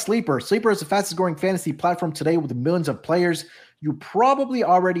brought to you by Sleeper. Sleeper is the fastest growing fantasy platform today with millions of players. You probably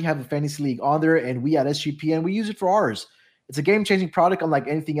already have a fantasy league on there, and we at SGPN, we use it for ours. It's a game-changing product unlike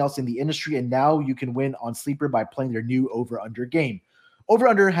anything else in the industry, and now you can win on Sleeper by playing their new over-under game.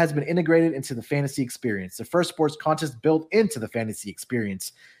 Over-under has been integrated into the fantasy experience, the first sports contest built into the fantasy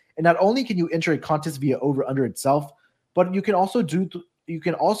experience. And not only can you enter a contest via over-under itself, but you can also do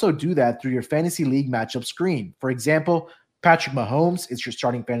that through your fantasy league matchup screen. For example, Patrick Mahomes is your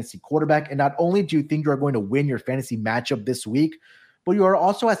starting fantasy quarterback, and not only do you think you are going to win your fantasy matchup this week, but you are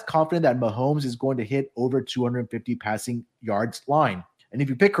also as confident that Mahomes is going to hit over 250 passing yards line. And if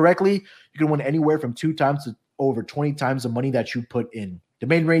you pick correctly, you can win anywhere from 2 times to over 20 times the money that you put in. The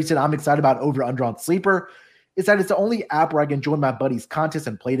main reason I'm excited about Over-Under on Sleeper is that it's the only app where I can join my buddies' contests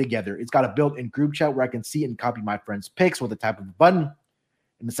and play together. It's got a built-in group chat where I can see and copy my friends' picks with a tap of a button,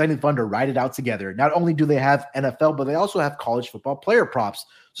 and it's exciting fun to write it out together. Not only do they have NFL, but they also have college football player props.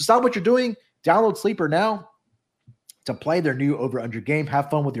 So stop what you're doing. Download Sleeper now to play their new over-under game.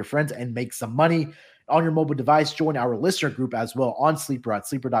 Have fun with your friends and make some money. On your mobile device, join our listener group as well on Sleeper at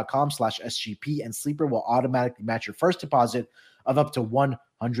sleeper.com/SGP, and Sleeper will automatically match your first deposit of up to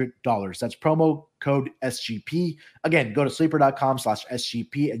 $100. That's promo code SGP. Again, go to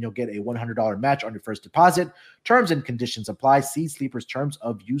sleeper.com/SGP and you'll get a $100 match on your first deposit. Terms and conditions apply. See Sleeper's terms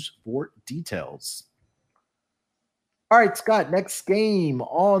of use for details. All right, Scott, next game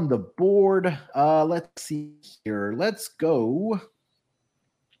on the board. Let's see here. Let's go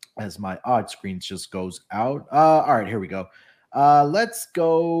as my odd screen just goes out. All right, here we go. Let's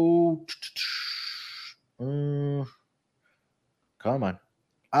go. Come on.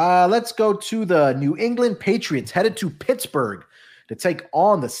 Let's go to the New England Patriots headed to Pittsburgh to take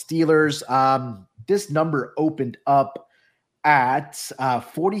on the Steelers. This number opened up at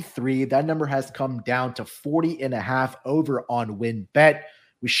 43. That number has come down to 40.5 over on WinBet.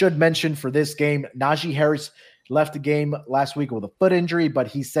 We should mention for this game, Najee Harris left the game last week with a foot injury, but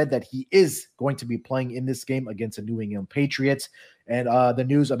he said that he is going to be playing in this game against the New England Patriots. And the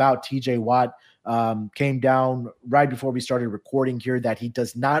news about TJ Watt came down right before we started recording here that he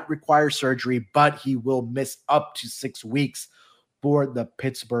does not require surgery, but he will miss up to 6 weeks for the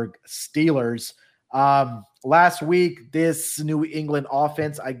Pittsburgh Steelers. Last week, this New England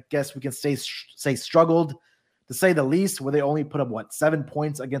offense, I guess we can say struggled, to say the least, where they only put up, 7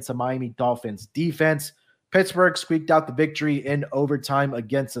 points against the Miami Dolphins defense. Pittsburgh squeaked out the victory in overtime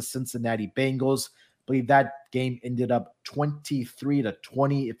against the Cincinnati Bengals. I believe that game ended up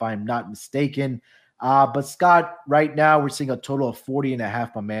 23-20, if I'm not mistaken. But Scott, right now we're seeing a total of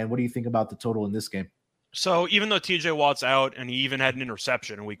 40.5, my man. What do you think about the total in this game? So even though TJ Watt's out and he even had an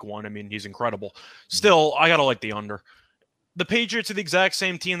interception in week 1, I mean, he's incredible. Still, I got to like the under. The Patriots are the exact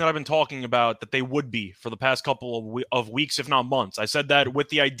same team that I've been talking about that they would be for the past couple of weeks, if not months. I said that with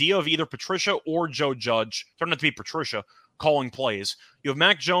the idea of either Patricia or Joe Judge, starting to be Patricia, calling plays. You have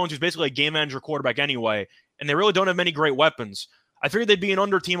Mac Jones, who's basically a game manager quarterback anyway, and they really don't have many great weapons. I figured they'd be an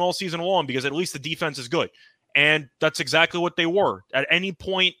under team all season long because at least the defense is good. And that's exactly what they were. At any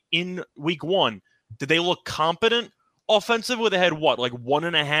point in week 1, did they look competent offensively? They had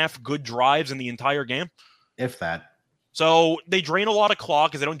 1.5 good drives in the entire game? If that. So they drain a lot of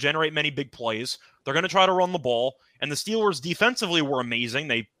clock because they don't generate many big plays. They're going to try to run the ball. And the Steelers defensively were amazing.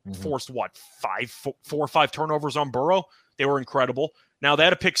 They forced, 4 or 5 turnovers on Burrow? They were incredible. Now, they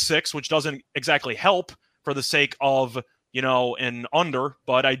had a pick 6, which doesn't exactly help for the sake of, an under.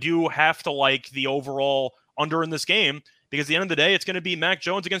 But I do have to like the overall under in this game because at the end of the day, it's going to be Mac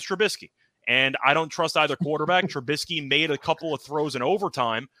Jones against Trubisky. And I don't trust either quarterback. Trubisky made a couple of throws in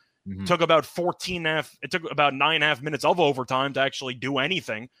overtime. Took about 9.5 minutes of overtime to actually do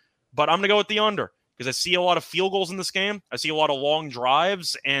anything. But I'm going to go with the under because I see a lot of field goals in this game. I see a lot of long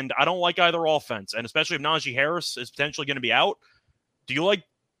drives, and I don't like either offense. And especially if Najee Harris is potentially going to be out. Do you like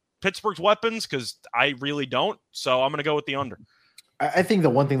Pittsburgh's weapons? Because I really don't. So I'm going to go with the under. I think the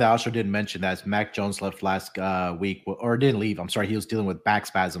one thing that I also didn't mention that is Mac Jones left last week, or didn't leave. I'm sorry. He was dealing with back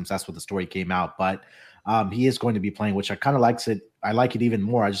spasms. That's what the story came out. But he is going to be playing, which I kind of likes it. I like it even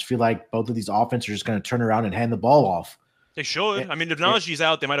more. I just feel like both of these offenses are just going to turn around and hand the ball off. They should. I mean, if Najee's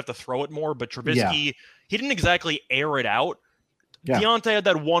out, they might have to throw it more. But Trubisky, he didn't exactly air it out. Yeah. Deontay had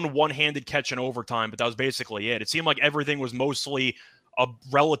that one-handed catch in overtime, but that was basically it. It seemed like everything was mostly a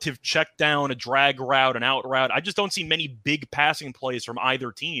relative check down, a drag route, an out route. I just don't see many big passing plays from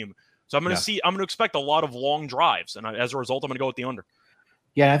either team. So I'm going to expect a lot of long drives. And as a result, I'm going to go with the under.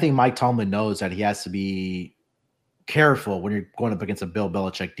 Yeah, I think Mike Tomlin knows that he has to be careful when you're going up against a Bill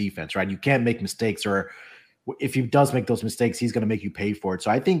Belichick defense, right? You can't make mistakes, or if he does make those mistakes, he's going to make you pay for it.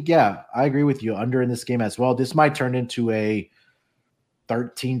 So I think, I agree with you. Under in this game as well. This might turn into a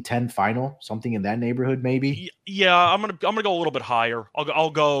 13-10 final, something in that neighborhood, maybe. Yeah, I'm gonna go a little bit higher. I'll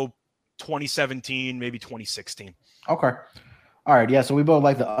go 2017, maybe 2016. Okay. All right. Yeah. So we both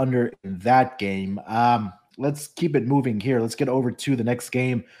like the under in that game. Let's keep it moving here. Let's get over to the next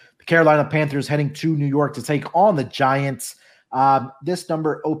game. The Carolina Panthers heading to New York to take on the Giants. This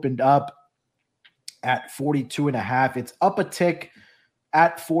number opened up at 42.5. It's up a tick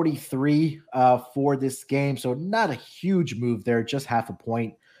at 43 for this game. So not a huge move there, just half a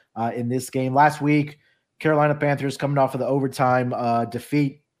point in this game. Last week, Carolina Panthers coming off of the overtime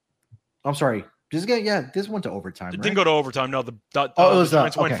defeat. I'm sorry. This went to overtime. It didn't go to overtime. No, the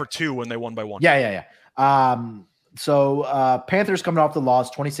Giants went for 2 when they won by 1. Yeah. So Panthers coming off the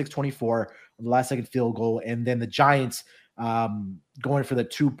loss, 26-24, the last second field goal, and then the Giants going for the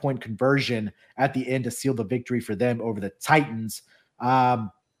 2-point conversion at the end to seal the victory for them over the Titans.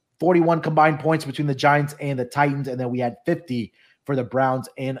 41 combined points between the Giants and the Titans, and then we had 50 for the Browns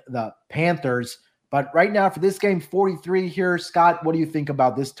and the Panthers. But right now for this game, 43 here. Scott, what do you think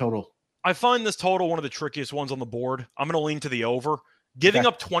about this total? I find this total one of the trickiest ones on the board. I'm going to lean to the over. Giving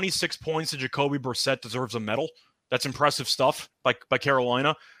up 26 points to Jacoby Brissett deserves a medal. That's impressive stuff by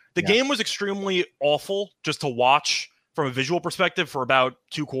Carolina. The game was extremely awful just to watch from a visual perspective for about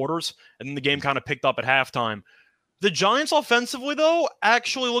 2 quarters, and then the game kind of picked up at halftime. The Giants offensively, though,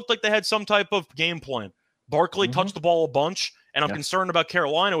 actually looked like they had some type of game plan. Barkley touched the ball a bunch, and I'm concerned about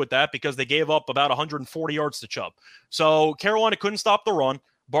Carolina with that because they gave up about 140 yards to Chubb. So Carolina couldn't stop the run.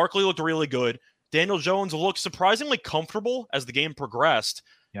 Barkley looked really good. Daniel Jones looked surprisingly comfortable as the game progressed.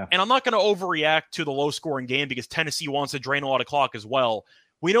 Yeah. And I'm not going to overreact to the low-scoring game because Tennessee wants to drain a lot of clock as well.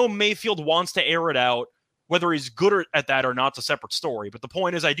 We know Mayfield wants to air it out. Whether he's good at that or not is a separate story. But the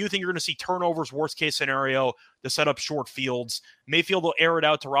point is, I do think you're going to see turnovers, worst-case scenario, to set up short fields. Mayfield will air it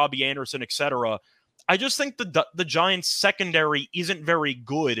out to Robbie Anderson, etc. I just think the Giants' secondary isn't very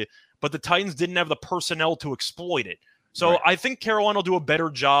good, but the Titans didn't have the personnel to exploit it. So I think Carolina will do a better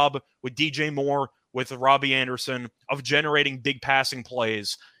job with DJ Moore, with Robbie Anderson, of generating big passing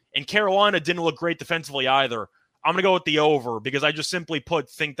plays. And Carolina didn't look great defensively either. I'm going to go with the over because I just simply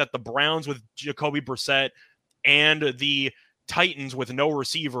think that the Browns with Jacoby Brissett and the Titans with no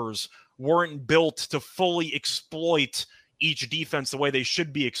receivers weren't built to fully exploit each defense the way they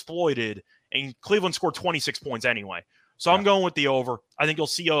should be exploited. And Cleveland scored 26 points anyway. So I'm going with the over. I think you'll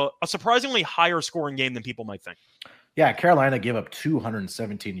see a surprisingly higher scoring game than people might think. Yeah, Carolina gave up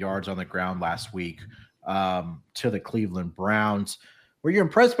 217 yards on the ground last week to the Cleveland Browns. Were you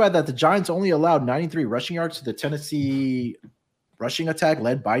impressed by that? The Giants only allowed 93 rushing yards to the Tennessee rushing attack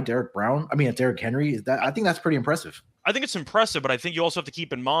led by Derrick Henry. I think that's pretty impressive. I think it's impressive, but I think you also have to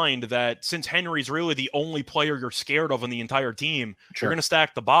keep in mind that since Henry's really the only player you're scared of in the entire team, you're going to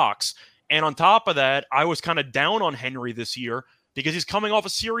stack the box. And on top of that, I was kind of down on Henry this year because he's coming off a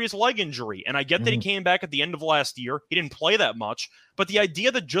serious leg injury. And I get that he came back at the end of last year. He didn't play that much. But the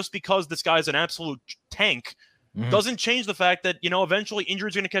idea that just because this guy's an absolute tank doesn't change the fact that, eventually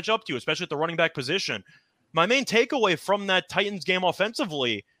injuries are going to catch up to you, especially at the running back position. My main takeaway from that Titans game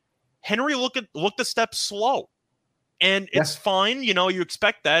offensively, Henry looked a step slow. And it's fine, you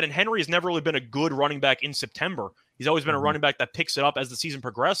expect that. And Henry has never really been a good running back in September. He's always been a running back that picks it up as the season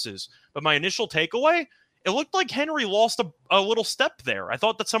progresses. But my initial takeaway, it looked like Henry lost a little step there. I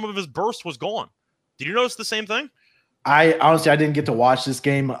thought that some of his burst was gone. Did you notice the same thing? I didn't get to watch this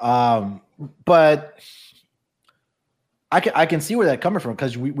game, but I can see where that's coming from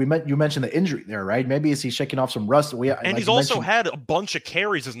because you mentioned the injury there, right? Maybe is he shaking off some rust? And he's also had a bunch of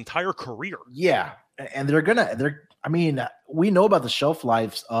carries his entire career. Yeah, and I mean, we know about the shelf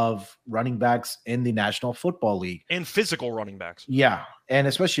lives of running backs in the National Football League and physical running backs. Yeah, and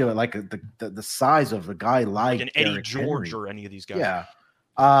especially like the size of a guy like an Eddie George or any of these guys. Yeah.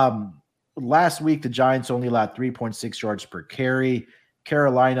 Last week the Giants only allowed 3.6 yards per carry.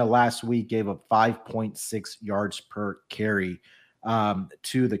 Carolina last week gave up 5.6 yards per carry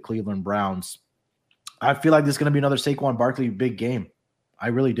to the Cleveland Browns. I feel like this is going to be another Saquon Barkley big game. I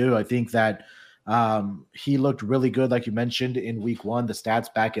really do. I think that he looked really good, like you mentioned, in week 1. The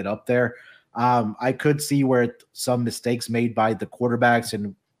stats back it up there. I could see where some mistakes made by the quarterbacks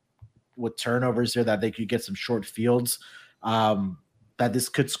and with turnovers here that they could get some short fields, that this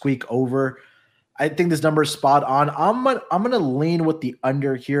could squeak over. I think this number is spot on. I'm gonna lean with the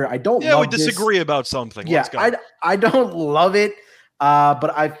under here. I don't. Yeah, we disagree about something. Yeah, I don't love it,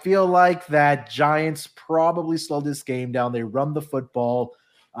 but I feel like that Giants probably slow this game down. They run the football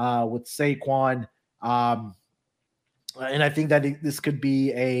with Saquon, and I think that this could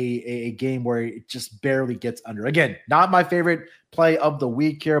be a game where it just barely gets under. Again, not my favorite play of the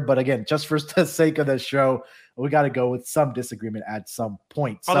week here, but again, just for the sake of the show, we got to go with some disagreement at some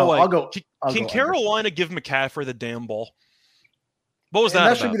point. By the way, Can Carolina give McCaffrey the damn ball? What was that?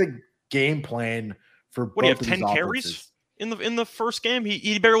 That should be the game plan for both. What do you have? 10 carries in the first game?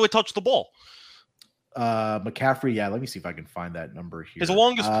 He barely touched the ball. McCaffrey, yeah. Let me see if I can find that number here. His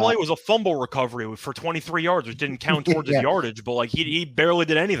longest play was a fumble recovery for 23 yards, which didn't count towards his yardage, but like he barely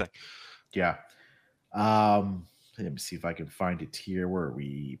did anything. Yeah. Let me see if I can find it here. Where are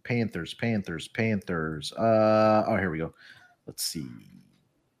we? Panthers. Oh, here we go. Let's see.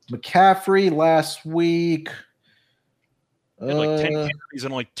 McCaffrey last week. He had like 10 carries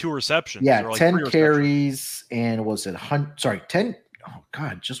and like 2 receptions. Yeah, like 10 carries and was it 10? Oh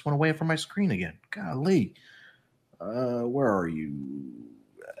God, just went away from my screen again. Golly. Where are you?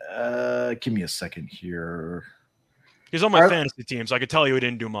 Give me a second here. He's on my fantasy team, so I could tell you he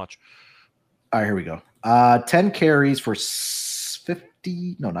didn't do much. All right, here we go. 10 carries for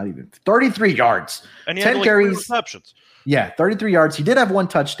 50. No, not even 33 yards. And he 10 had like carries, 3 receptions. Yeah, 33 yards. He did have 1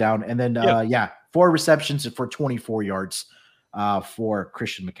 touchdown, and then 4 receptions for 24 yards for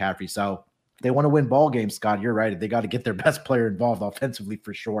Christian McCaffrey. So if they want to win ball games, Scott, you're right. They got to get their best player involved offensively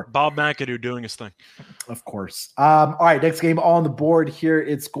for sure. Bob McAdoo doing his thing. Of course. All right, next game on the board here.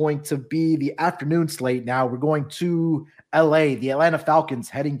 It's going to be the afternoon slate now. We're going to L.A. The Atlanta Falcons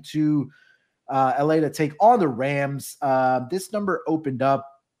heading to LA to take on the Rams. This number opened up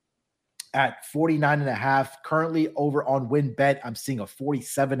at 49.5. Currently over on WinBet, I'm seeing a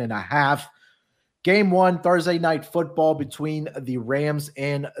 47.5. Game 1, Thursday night football between the Rams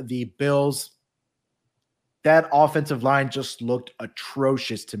and the Bills. That offensive line just looked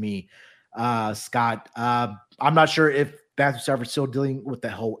atrocious to me, Scott. I'm not sure if Matthew Stafford's still dealing with the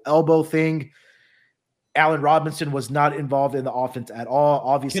whole elbow thing. Allen Robinson was not involved in the offense at all.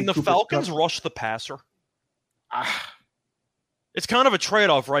 Obviously, can the Falcons rush the passer? It's kind of a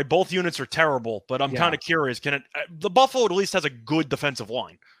trade-off, right? Both units are terrible, but I'm kind of curious. Can it? The Buffalo at least has a good defensive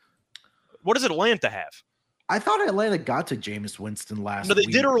line. What does Atlanta have? I thought Atlanta got to Jameis Winston last week. No, they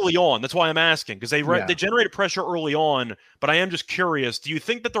week. did early on. That's why I'm asking, because they generated pressure early on. But I am just curious. Do you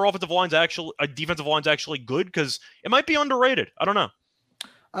think that their defensive line's actually good? Because it might be underrated. I don't know.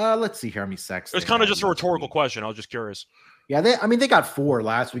 Let's see here how many sacks. It was kind of just a rhetorical question. I was just curious. Yeah, they got 4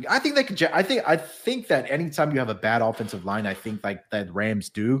 last week. I think they could. I think that anytime you have a bad offensive line, I think like that Rams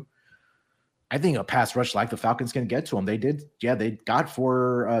do. I think a pass rush like the Falcons can get to them. They did. Yeah, they got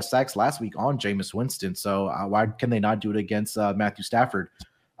 4 sacks last week on Jameis Winston. So why can they not do it against Matthew Stafford?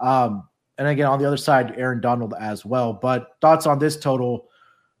 And again, on the other side, Aaron Donald as well. But thoughts on this total?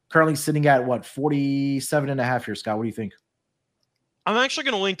 Currently sitting at 47.5 here, Scott. What do you think? I'm actually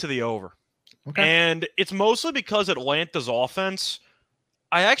going to link to the over. Okay. And it's mostly because Atlanta's offense,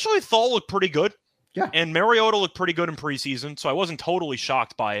 I actually thought looked pretty good. Yeah. And Mariota looked pretty good in preseason, so I wasn't totally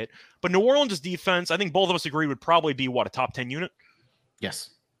shocked by it. But New Orleans' defense, I think both of us agree, would probably be, a top 10 unit?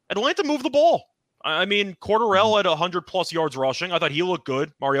 Yes. Atlanta moved the ball. I mean, Cordarrelle had 100-plus yards rushing. I thought he looked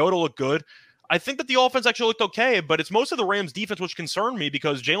good. Mariota looked good. I think that the offense actually looked okay, but it's mostly the Rams' defense which concerned me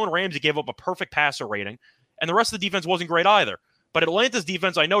because Jalen Ramsey gave up a perfect passer rating, and the rest of the defense wasn't great either. But Atlanta's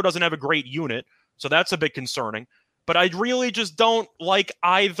defense, I know, doesn't have a great unit, so that's a bit concerning. But I really just don't like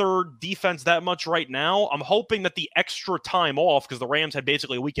either defense that much right now. I'm hoping that the extra time off, because the Rams had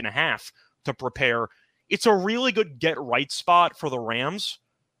basically a week and a half to prepare, it's a really good get-right spot for the Rams.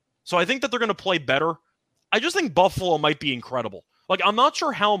 So I think that they're going to play better. I just think Buffalo might be incredible. Like, I'm not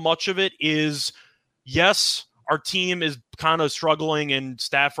sure how much of it is, yes, our team is kind of struggling and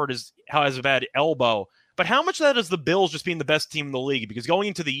Stafford has a bad elbow, but how much of that is the Bills just being the best team in the league? Because going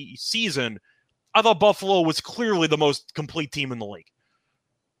into the season, I thought Buffalo was clearly the most complete team in the league.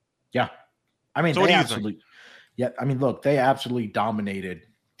 Yeah. I mean, so they absolutely, yeah. I mean, look, they absolutely dominated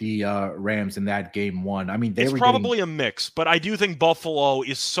the Rams in that game one. I mean, it's probably a mix, but I do think Buffalo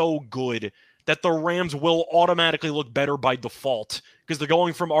is so good that the Rams will automatically look better by default because they're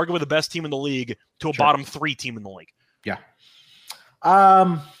going from arguably the best team in the league to a bottom 3 team in the league. Yeah.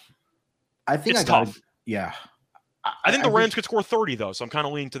 I think it's tough. Yeah. I think the Rams could score 30, though, so I'm kind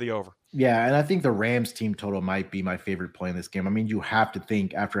of leaning to the over. Yeah, and I think the Rams team total might be my favorite play in this game. I mean, you have to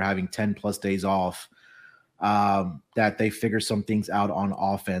think after having 10-plus days off that they figure some things out on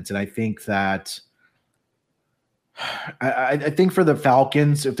offense. And I think that I think for the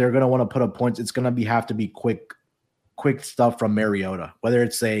Falcons, if they're going to want to put up points, it's going to have to be quick stuff from Mariota, whether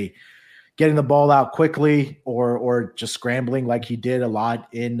it's getting the ball out quickly or just scrambling like he did a lot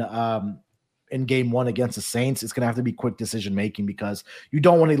in game one against the Saints. It's going to have to be quick decision-making because you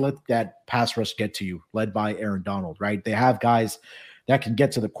don't want to let that pass rush get to you, led by Aaron Donald, right? They have guys that can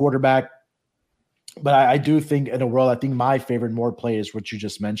get to the quarterback. But I do think in a world, I think my favorite more play is what you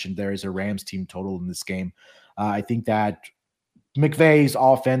just mentioned. There is a Rams team total in this game. I think that McVay's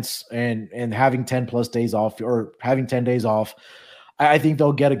offense and having 10-plus days off or having 10 days off, I think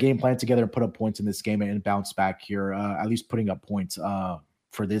they'll get a game plan together and put up points in this game and bounce back here, at least putting up points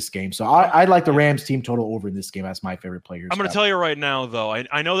for this game. So I like the Rams team total over in this game. That's my favorite player. I'm going to tell you right now, though,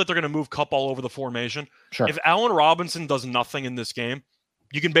 I know that they're going to move Kupp all over the formation. Sure. If Allen Robinson does nothing in this game,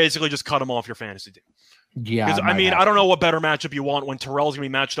 you can basically just cut him off your fantasy team. Yeah. Because, I don't know what better matchup you want when Terrell's going to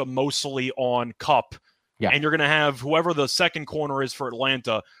be matched up mostly on Kupp. Yeah. And you're going to have whoever the second corner is for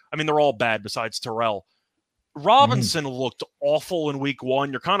Atlanta. I mean, they're all bad besides Terrell. Robinson looked awful in week one.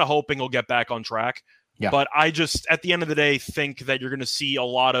 You're kind of hoping he'll get back on track. Yeah. But I just, at the end of the day, think that you're going to see a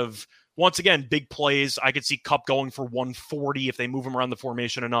lot of, once again, big plays. I could see Kupp going for 140 if they move him around the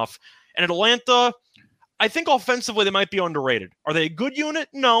formation enough. And Atlanta, I think offensively they might be underrated. Are they a good unit?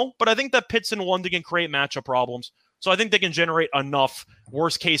 No, but I think that Pitts in London can create matchup problems. So I think they can generate enough,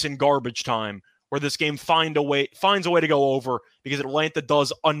 worst case in garbage time, where this game finds a way to go over because Atlanta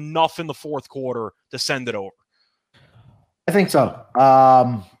does enough in the fourth quarter to send it over. I think so.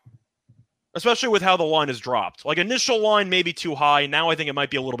 Especially with how the line is dropped. Like initial line may be too high. Now I think it might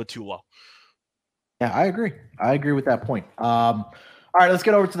be a little bit too low. Yeah, I agree. I agree with that point. All right, let's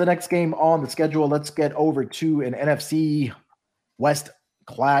get over to the next game on the schedule. Let's get over to an NFC West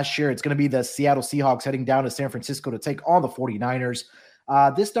clash here. It's going to be the Seattle Seahawks heading down to San Francisco to take on the 49ers.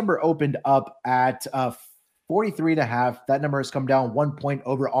 This number opened up at 43.5. That number has come down 1 point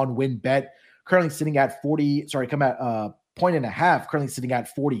over on WinBet. Currently sitting at 40. Sorry, come at point and a half. Currently sitting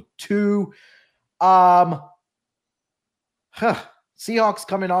at 42. Seahawks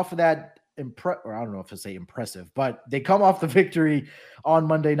coming off of that or I don't know if to say impressive, but they come off the victory on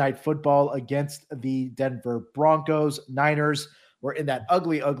Monday Night Football against the Denver Broncos. Niners were in that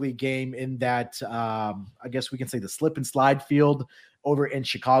ugly game in that, I guess we can say the slip and slide field over in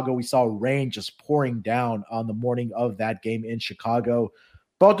Chicago. We saw rain just pouring down on the morning of that game in Chicago.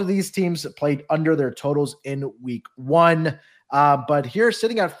 Both of these teams played under their totals in week one. But here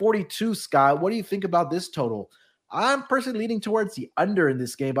sitting at 42, Scott, what do you think about this total? I'm personally leaning towards the under in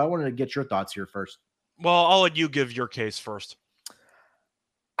this game, but I wanted to get your thoughts here first. Well, I'll let you give your case first.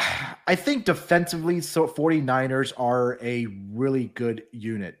 I think defensively, so 49ers are a really good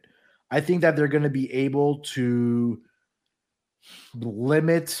unit. I think that they're going to be able to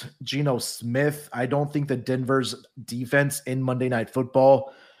limit Geno Smith. I don't think that Denver's defense in Monday Night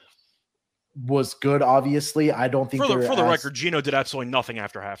Football was good, obviously. I don't think for the record, Geno did absolutely nothing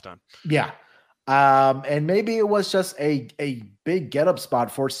after halftime. Yeah. And maybe it was just a big get-up spot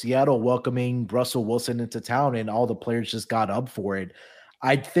for Seattle welcoming Russell Wilson into town, and all the players just got up for it.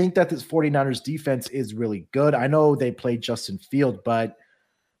 I think that this 49ers defense is really good. I know they played Justin Field, but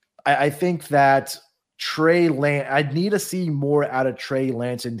I think that Trey Lance, I need to see more out of Trey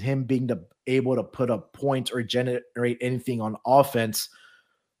Lance and him being able to put up points or generate anything on offense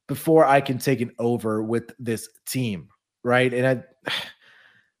before I can take it over with this team, right? And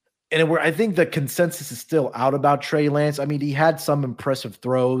I think the consensus is still out about Trey Lance. I mean, he had some impressive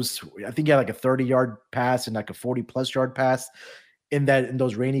throws. I think he had like a 30-yard pass and like a 40-plus yard pass in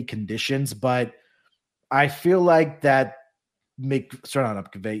those rainy conditions. But I feel like that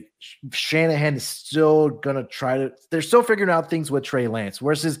Shanahan is still going to they're still figuring out things with Trey Lance.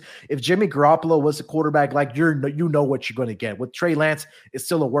 Versus if Jimmy Garoppolo was a quarterback, like you know what you're going to get. With Trey Lance, it's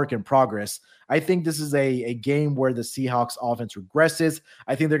still a work in progress. I think this is a game where the Seahawks offense regresses.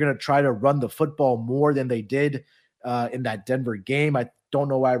 I think they're going to try to run the football more than they did in that Denver game. I don't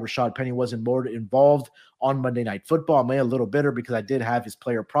know why Rashad Penny wasn't more involved on Monday Night Football. I'm a little bitter because I did have his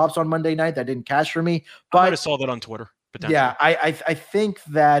player props on Monday night. That didn't cash for me. But I might have saw that on Twitter. Yeah, I think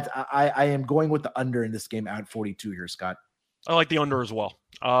that I am going with the under in this game at 42 here, Scott. I like the under as well.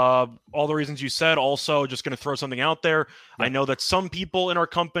 All the reasons you said. Also, just going to throw something out there. Yeah. I know that some people in our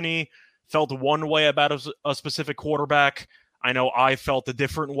company felt one way about a specific quarterback. I know I felt a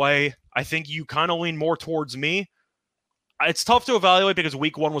different way. I think you kind of lean more towards me. It's tough to evaluate because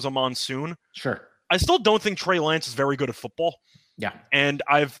week 1 was a monsoon. Sure. I still don't think Trey Lance is very good at football. Yeah. And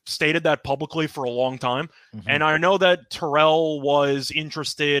I've stated that publicly for a long time. Mm-hmm. And I know that Terrell was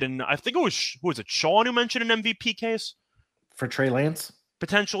interested, and I think it was, who was it, Sean who mentioned an MVP case? For Trey Lance?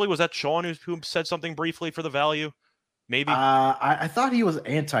 Potentially. Was that Sean who said something briefly for the value? Maybe. I thought he was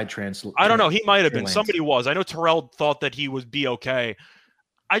anti-trans. I don't know. He might have been. Lance. Somebody was. I know Terrell thought that he would be okay.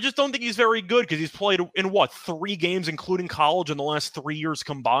 I just don't think he's very good because he's played in 3 games, including college, in the last 3 years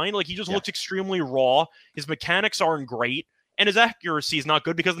combined. Like, he just looks extremely raw. His mechanics aren't great. And his accuracy is not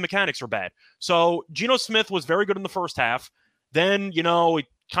good because the mechanics are bad. So Geno Smith was very good in the first half. Then, it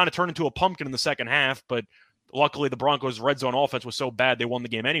kind of turned into a pumpkin in the second half. But luckily, the Broncos' red zone offense was so bad they won the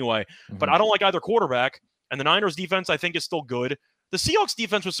game anyway. Mm-hmm. But I don't like either quarterback. And the Niners' defense, I think, is still good. The Seahawks'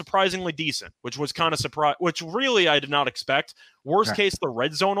 defense was surprisingly decent, which was kind of which really I did not expect. Worst case, the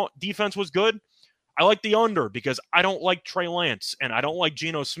red zone defense was good. I like the under because I don't like Trey Lance and I don't like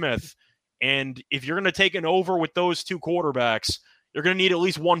Geno Smith. And if you're going to take an over with those 2 quarterbacks, you're going to need at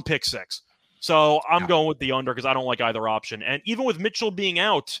least 1 pick 6. So I'm going with the under because I don't like either option. And even with Mitchell being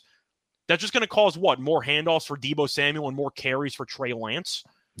out, that's just going to cause more handoffs for Deebo Samuel and more carries for Trey Lance.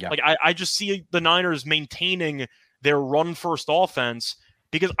 Yeah. Like I just see the Niners maintaining their run-first offense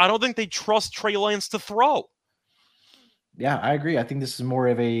because I don't think they trust Trey Lance to throw. Yeah, I agree. I think this is more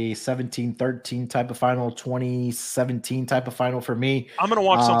of a 17-13 type of final, 2017 type of final for me. I'm going to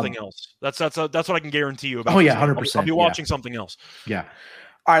watch something else. That's what I can guarantee you about. Oh, yeah, 100%. I'll be watching something else. Yeah.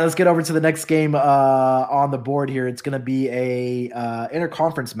 All right, let's get over to the next game on the board here. It's going to be a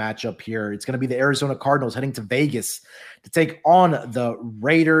interconference matchup here. It's going to be the Arizona Cardinals heading to Vegas to take on the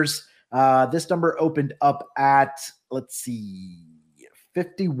Raiders. This number opened up at,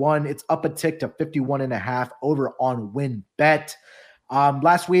 51. It's up a tick to 51.5 over on WinBet.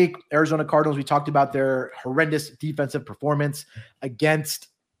 Last week, Arizona Cardinals, we talked about their horrendous defensive performance against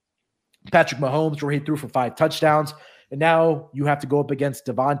Patrick Mahomes, where he threw for 5 touchdowns. And now you have to go up against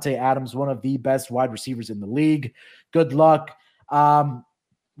Davante Adams, one of the best wide receivers in the league. Good luck.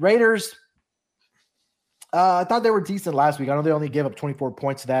 Raiders, I thought they were decent last week. I know they only gave up 24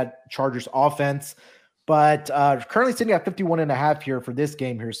 points to that Chargers offense, but currently sitting at 51.5 here for this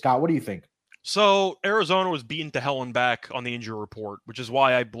game here. Scott, what do you think? So Arizona was beaten to hell and back on the injury report, which is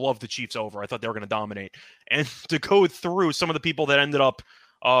why I love the Chiefs over. I thought they were going to dominate. And to go through some of the people that ended up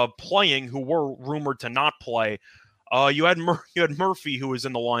playing who were rumored to not play, you had Murphy, who was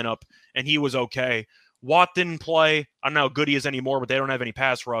in the lineup, and he was okay. Watt didn't play. I don't know how good he is anymore, but they don't have any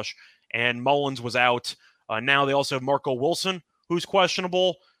pass rush. And Mullins was out. Now they also have Marco Wilson, who's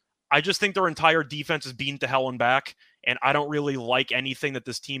questionable. I just think their entire defense is beaten to hell and back, and I don't really like anything that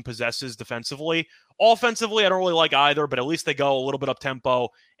this team possesses defensively. Offensively, I don't really like either, but at least they go a little bit up-tempo,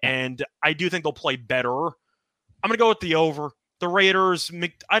 and I do think they'll play better. I'm going to go with the over. The Raiders,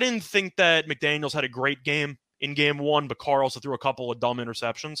 I didn't think that McDaniels had a great game in game 1, but Carr also threw a couple of dumb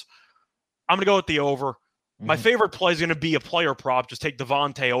interceptions. I'm going to go with the over. My favorite play is going to be a player prop. Just take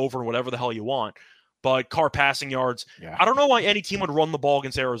Davante over whatever the hell you want. But Carr passing yards. Yeah. I don't know why any team would run the ball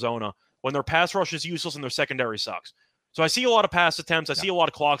against Arizona when their pass rush is useless and their secondary sucks. So I see a lot of pass attempts. I see a lot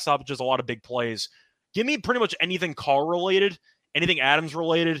of clock stoppages, a lot of big plays. Give me pretty much anything Carr related, anything Adams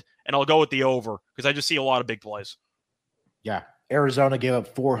related, and I'll go with the over because I just see a lot of big plays. Yeah. Arizona gave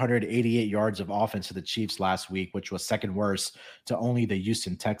up 488 yards of offense to the Chiefs last week, which was second worst to only the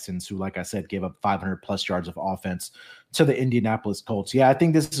Houston Texans, who, like I said, gave up 500-plus yards of offense to the Indianapolis Colts. Yeah, I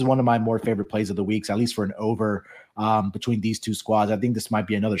think this is one of my more favorite plays of the weeks, at least for an over between these two squads. I think this might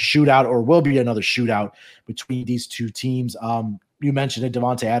be another shootout or will be another shootout between these two teams. You mentioned it,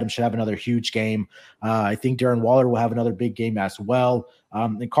 Davante Adams should have another huge game. I think Darren Waller will have another big game as well.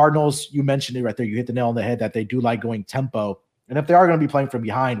 The Cardinals, you mentioned it right there. You hit the nail on the head that they do like going tempo. And if they are going to be playing from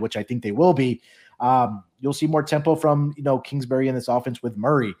behind, which I think they will be, you'll see more tempo from, Kingsbury in this offense with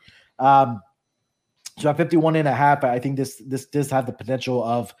Murray. So So at 51.5, I think this does have the potential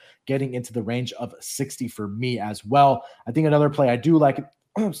of getting into the range of 60 for me as well. I think another play I do like,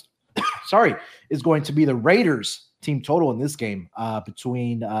 is going to be the Raiders team total in this game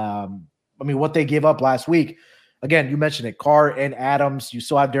between, what they gave up last week. Again, you mentioned it, Carr and Adams. You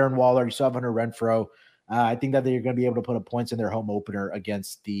still have Darren Waller. You still have Hunter Renfrow. I think that they're going to be able to put up points in their home opener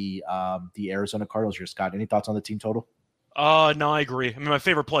against the Arizona Cardinals here, Scott. Any thoughts on the team total? No, I agree. I mean, my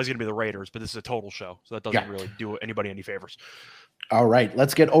favorite play is going to be the Raiders, but this is a total show, so that doesn't really do anybody any favors. All right,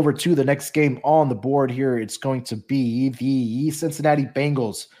 let's get over to the next game on the board here. It's going to be the Cincinnati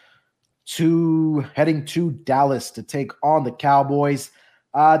Bengals heading to Dallas to take on the Cowboys.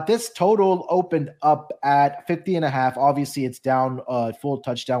 This total opened up at 50.5. Obviously, it's down a full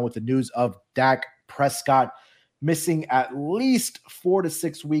touchdown with the news of Dak Prescott missing at least 4 to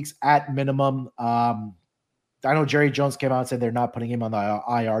 6 weeks at minimum. I know Jerry Jones came out and said they're not putting him on the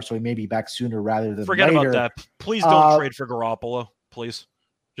IR, so he may be back sooner rather than Forget later. about that. Please don't trade for Garoppolo. Please,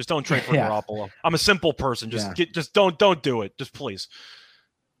 just don't trade for Garoppolo. I'm a simple person. Just don't do it. Just please.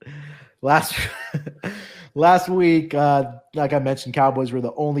 Last week, like I mentioned, Cowboys were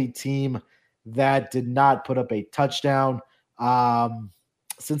the only team that did not put up a touchdown.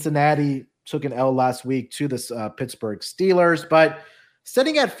 Cincinnati took an L last week to the Pittsburgh Steelers, but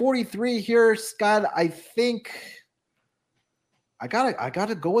sitting at 43 here, Scott, I think I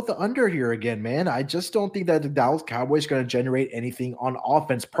gotta go with the under here again, man. I just don't think that the Dallas Cowboys are going to generate anything on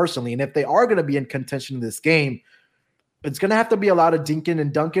offense personally. And if they are going to be in contention in this game, it's going to have to be a lot of dinking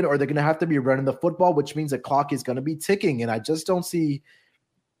and dunking, or they're going to have to be running the football, which means the clock is going to be ticking. And I just don't see.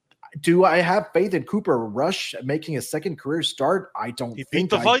 Do I have faith in Cooper Rush making a second career start? I don't think. He beat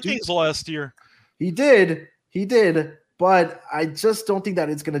the Vikings last year. He did. But I just don't think that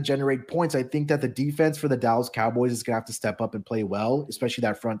it's going to generate points. I think that the defense for the Dallas Cowboys is going to have to step up and play well, especially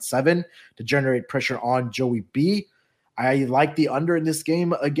that front seven, to generate pressure on Joey B. I like the under in this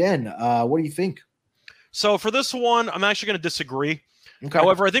game again. What do you think? So for this one, I'm actually going to disagree. Okay.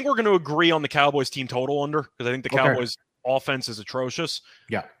 However, I think we're going to agree on the Cowboys team total under, because I think the Cowboys offense is atrocious.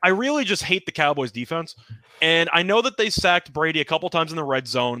 Yeah. I really just hate the Cowboys defense. And I know that they sacked Brady a couple times in the red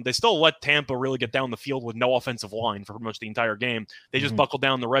zone. They still let Tampa really get down the field with no offensive line for pretty much the entire game. They just buckled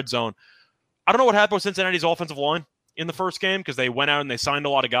down the red zone. I don't know what happened with Cincinnati's offensive line in the first game, because they went out and they signed a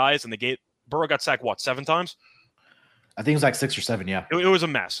lot of guys, and Burrow got sacked, 7 times? I think it was like 6 or 7, yeah. It was a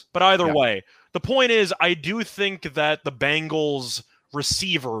mess. But either way, the point is, I do think that the Bengals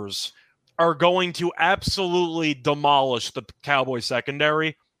receivers are going to absolutely demolish the Cowboys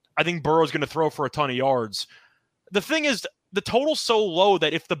secondary. I think Burrow's going to throw for a ton of yards. The thing is, the total's so low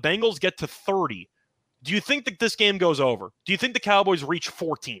that if the Bengals get to 30, do you think that this game goes over? Do you think the Cowboys reach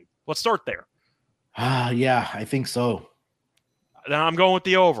 14? Let's start there. Yeah, I think so. Then I'm going with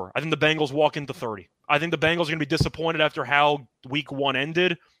the over. I think the Bengals walk into 30. I think the Bengals are going to be disappointed after how week 1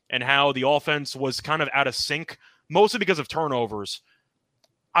 ended and how the offense was kind of out of sync, mostly because of turnovers.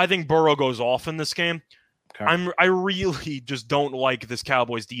 I think Burrow goes off in this game. Okay. I really just don't like this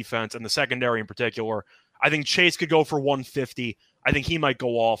Cowboys defense and the secondary in particular. I think Chase could go for 150. I think he might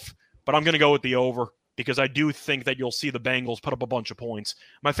go off, but I'm going to go with the over because I do think that you'll see the Bengals put up a bunch of points.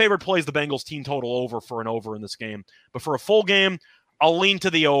 My favorite play is the Bengals team total over for an over in this game. But for a full game, I'll lean to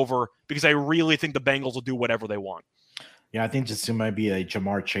the over because I really think the Bengals will do whatever they want. Yeah, I think it might be a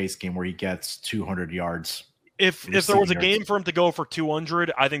Jamar Chase game where he gets 200 yards. If there was a game for him to go for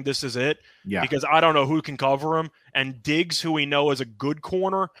 200, I think this is it. Yeah. Because I don't know who can cover him. And Diggs, who we know is a good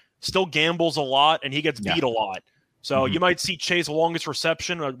corner, still gambles a lot, and he gets beat a lot. So you might see Chase longest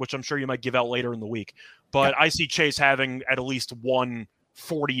reception, which I'm sure you might give out later in the week. But I see Chase having at least one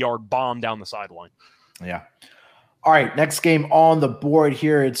 40-yard bomb down the sideline. Yeah. All right, next game on the board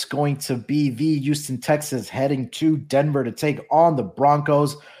here, it's going to be the Houston Texans heading to Denver to take on the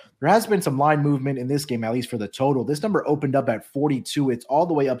Broncos. There has been some line movement in this game, at least for the total. This number opened up at 42. It's all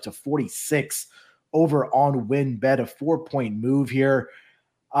the way up to 46 over on WinBet, a 4-point move here.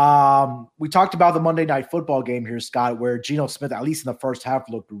 We talked about the Monday Night Football game here, Scott, where Geno Smith, at least in the first half,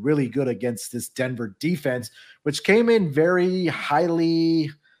 looked really good against this Denver defense, which came in very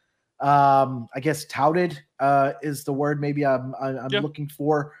highly, I guess, touted is the word maybe I'm looking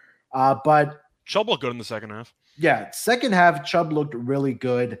for. But Chubb looked good in the second half. Yeah, second half, Chubb looked really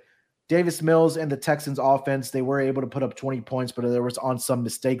good. Davis Mills and the Texans offense, they were able to put up 20 points, but there was on some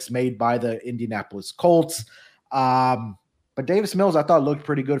mistakes made by the Indianapolis Colts. But Davis Mills, I thought, looked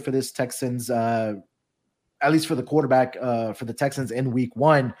pretty good for this Texans, at least for the quarterback for the Texans in week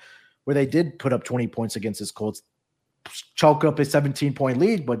 1, where they did put up 20 points against this Colts. Chalk up a 17-point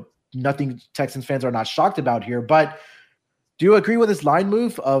lead, but nothing Texans fans are not shocked about here. But Do you agree with this line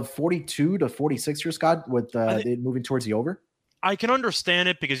move of 42 to 46 here, Scott, with it moving towards the over? I can understand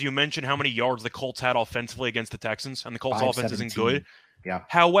it because you mentioned how many yards the Colts had offensively against the Texans, and the Colts offense isn't good. Yeah.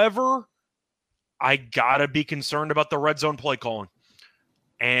 However, I gotta be concerned about the red zone play calling.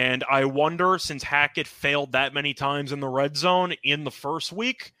 And I wonder, since Hackett failed that many times in the red zone in the first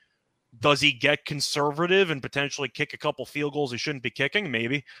week, does he get conservative and potentially kick a couple field goals he shouldn't be kicking?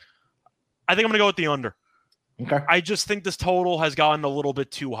 Maybe. I think I'm going to go with the under. Okay. I just think this total has gotten a little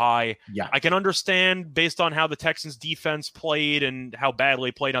bit too high. Yeah. I can understand based on how the Texans defense played and how badly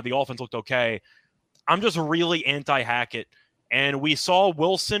it played, how the offense looked okay. I'm just really anti-Hackett. And we saw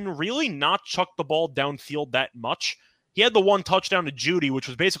Wilson really not chuck the ball downfield that much. He had the one touchdown to Judy, which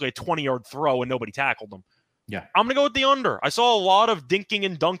was basically a 20-yard throw, and nobody tackled him. Yeah. I'm going to go with the under. I saw a lot of dinking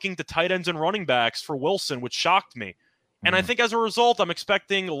and dunking to tight ends and running backs for Wilson, which shocked me. And I think as a result, I'm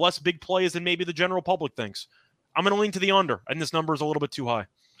expecting less big plays than maybe the general public thinks. I'm going to lean to the under, and this number is a little bit too high.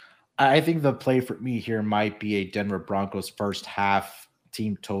 I think the play for me here might be a Denver Broncos first half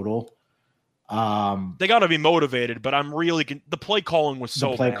team total. They got to be motivated, but I'm really the play calling was so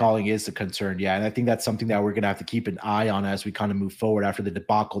bad. The play calling is a concern, yeah, and I think that's something that we're going to have to keep an eye on as we kind of move forward after the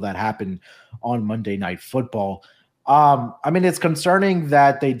debacle that happened on Monday Night Football. I mean, it's concerning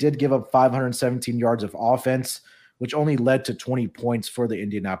that they did give up 517 yards of offense, which only led to 20 points for the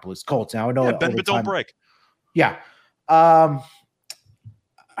Indianapolis Colts. Now I know bend but don't break. Yeah. God.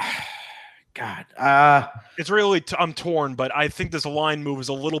 It's really I'm torn, but I think this line move is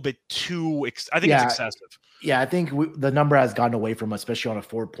a little bit too I think it's excessive. Yeah, I think the number has gotten away from us, especially on a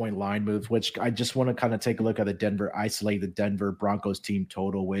 4-point line move, which I just want to kind of take a look at the Denver Broncos team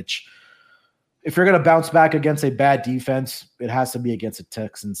total, which if you're going to bounce back against a bad defense, it has to be against a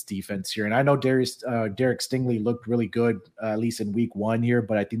Texans defense here. And I know Derek Stingley looked really good, at least in week 1 here,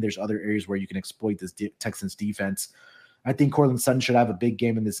 but I think there's other areas where you can exploit this Texans defense. I think Courtland Sutton should have a big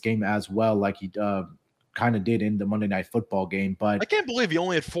game in this game as well, like he kind of did in the Monday Night Football game. But I can't believe he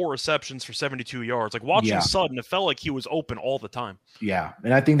only had 4 receptions for 72 yards. Like watching Sutton, it felt like he was open all the time. Yeah,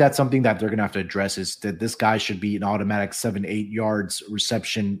 and I think that's something that they're going to have to address is that this guy should be an automatic 7-8 yards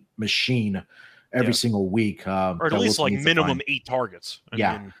reception machine every single week. Or at least like minimum 8 targets. I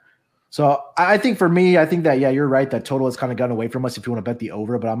mean, so I think for me, I think that, you're right. That total has kind of gone away from us if you want to bet the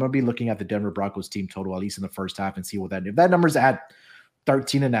over, but I'm going to be looking at the Denver Broncos team total, at least in the first half, and see what if that number's at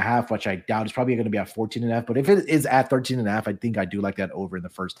 13.5, which I doubt, it's probably going to be at 14.5. But if it is at 13.5, I think I do like that over in the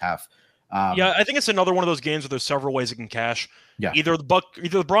first half. I think it's another one of those games where there's several ways it can cash. Yeah. Either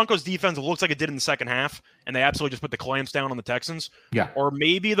the Broncos defense looks like it did in the second half, and they absolutely just put the clamps down on the Texans. Yeah. Or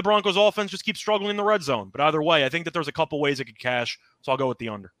maybe the Broncos offense just keeps struggling in the red zone. But either way, I think that there's a couple ways it could cash. So I'll go with the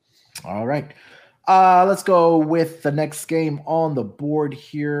under. All right. Let's go with the next game on the board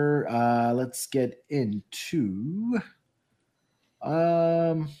here. Let's get into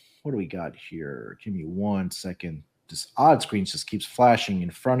what do we got here? Give me 1 second. This odd screen just keeps flashing in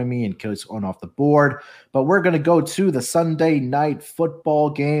front of me and goes on off the board. But we're going to go to the Sunday Night Football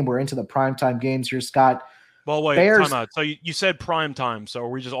game. We're into the primetime games here, Scott. Well, wait, time out. So you said primetime, so are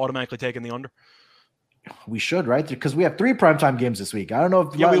we just automatically taking the under? We should, right? Because we have 3 primetime games this week. I don't know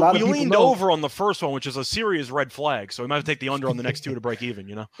if a lot of people leaned over on the first one, which is a serious red flag. So we might have to take the under on the next 2 to break even,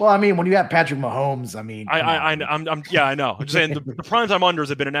 you know? Well, I mean, when you have Patrick Mahomes, I mean. I know. I'm just saying the primetime unders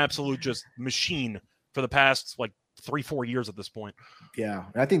have been an absolute just machine for the past, 3-4 years at this point. Yeah,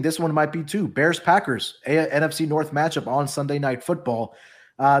 I think this one might be too. Bears-Packers, NFC North matchup on Sunday Night Football.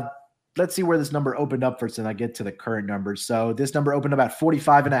 Let's see where this number opened up first, and I get to the current numbers. So this number opened up at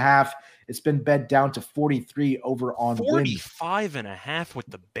 45.5. It's been bet down to 43 over on 45.5 with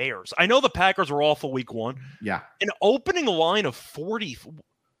the Bears. I know the Packers were awful week 1. Yeah. An opening line of 40.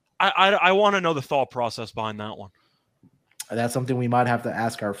 I want to know the thought process behind that one. That's something we might have to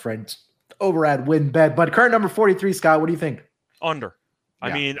ask our friends over at WinBet. But current number 43, Scott, what do you think? Under.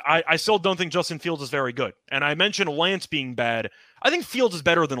 I mean, I still don't think Justin Fields is very good. And I mentioned Lance being bad. I think Fields is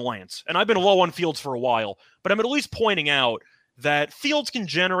better than Lance. And I've been low on Fields for a while. But I'm at least pointing out that Fields can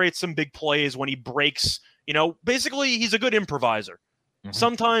generate some big plays when he breaks. Basically, he's a good improviser. Mm-hmm.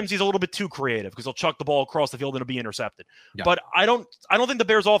 Sometimes he's a little bit too creative because he'll chuck the ball across the field and it'll be intercepted. Yeah. But I don't think the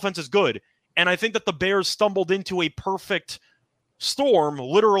Bears' offense is good. And I think that the Bears stumbled into a perfect storm,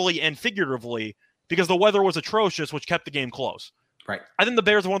 literally and figuratively, because the weather was atrocious, which kept the game close. Right. I think the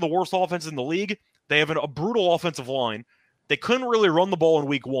Bears are one of the worst offenses in the league. They have a brutal offensive line. They couldn't really run the ball in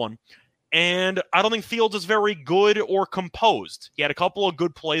week 1. And I don't think Fields is very good or composed. He had a couple of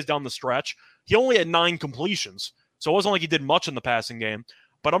good plays down the stretch. He only had 9 completions, so it wasn't like he did much in the passing game.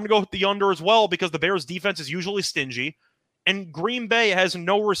 But I'm going to go with the under as well because the Bears' defense is usually stingy, and Green Bay has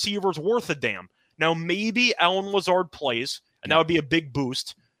no receivers worth a damn. Now, maybe Allen Lazard plays. and that would be a big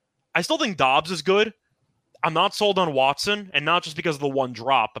boost. I still think Dobbs is good. I'm not sold on Watson, and not just because of the one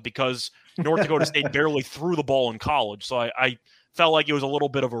drop, but because North Dakota State barely threw the ball in college. So I felt like it was a little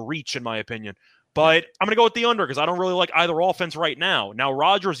bit of a reach, in my opinion. But I'm going to go with the under because I don't really like either offense right now. Now,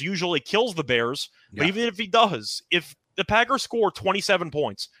 Rodgers usually kills the Bears, but even if he does, if the Packers score 27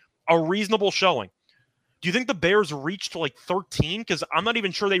 points, a reasonable showing, do you think the Bears reached like 13? Because I'm not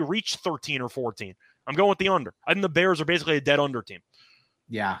even sure they reached 13 or 14. I'm going with the under. I think the Bears are basically a dead under team.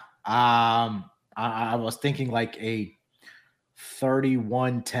 Yeah. I was thinking like a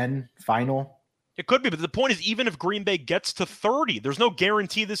 31-10 final. It could be, but the point is, even if Green Bay gets to 30, there's no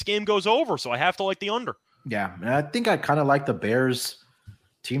guarantee this game goes over, so I have to like the under. Yeah, and I think I kind of like the Bears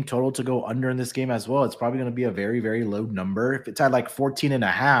team total to go under in this game as well. It's probably going to be a very, very low number. If it's at like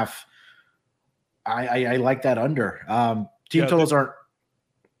 14.5, I like that under. Team totals aren't.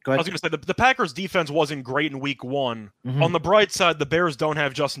 Go ahead. I was going to say the Packers defense wasn't great in week 1. Mm-hmm. On the bright side, the Bears don't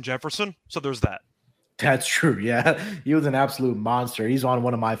have Justin Jefferson, so there's that. That's true. Yeah, he was an absolute monster. He's on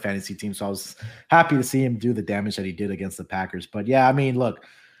one of my fantasy teams, so I was happy to see him do the damage that he did against the Packers. But yeah, I mean, look,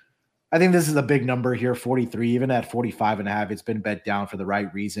 I think this is a big number here, 43, even at 45.5. It's been bet down for the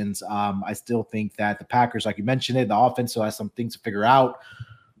right reasons. I still think that the Packers, like you mentioned it, the offense still has some things to figure out.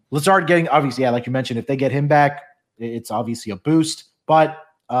 Lazard getting, obviously, yeah, like you mentioned, if they get him back, it's obviously a boost, but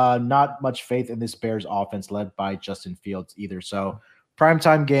not much faith in this Bears offense led by Justin Fields either. So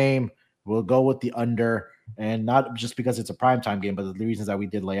primetime game, we'll go with the under, and not just because it's a primetime game, but the reasons that we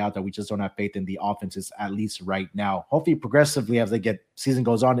did lay out that we just don't have faith in the offenses, at least right now. Hopefully progressively as season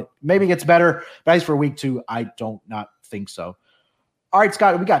goes on, it maybe gets better, but as for week 2, I don't not think so. All right,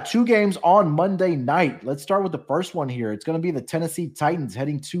 Scott, we got 2 games on Monday night. Let's start with the first one here. It's going to be the Tennessee Titans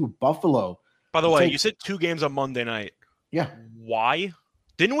heading to Buffalo. By the way, you said 2 games on Monday night. Yeah. Why?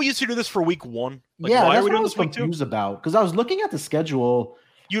 Didn't we used to do this for week 1? Like, yeah, why are we doing this week 2? Confused about, because I was looking at the schedule.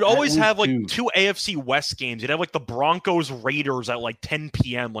 You'd always have like 2 AFC West games. You'd have like the Broncos Raiders at like 10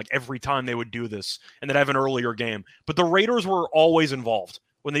 p.m. like every time they would do this, and they'd have an earlier game. But the Raiders were always involved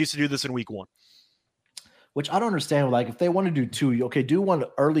when they used to do this in week 1. Which I don't understand. Like if they want to do 2, okay, do one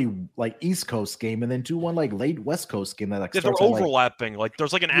early like East Coast game and then do one like late West Coast game that like they're overlapping. Like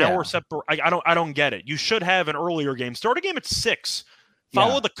there's like an hour separate. I don't get it. You should have an earlier game. Start a game at 6.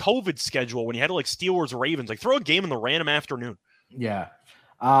 Follow the COVID schedule when you had like Steelers Ravens. Like throw a game in the random afternoon. Yeah.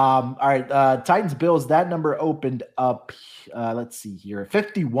 All right. Titans Bills, that number opened up. Let's see here.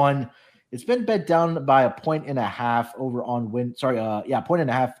 51. It's been bet down by 1.5 over on win. Sorry.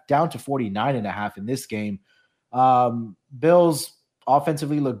 1.5 down to 49.5 in this game. Bills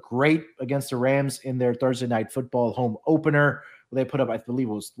offensively look great against the Rams in their Thursday night football home opener. They put up, I believe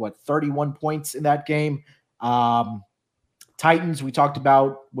it was 31 points in that game. Titans, we talked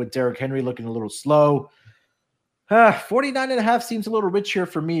about with Derrick Henry looking a little slow. 49.5 seems a little rich here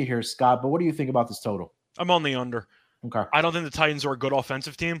for me here, Scott, but what do you think about this total? I'm on the under. Okay. I don't think the Titans are a good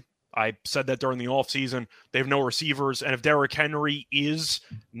offensive team. I said that during the offseason. They have no receivers, and if Derrick Henry is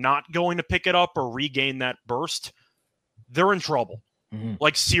not going to pick it up or regain that burst, they're in trouble. Mm-hmm.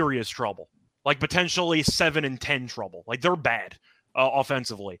 Like serious trouble. Like potentially 7-10 trouble. Like they're bad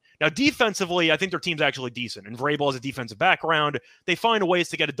offensively. Now defensively, I think their team's actually decent, and Vrabel has a defensive background. They find ways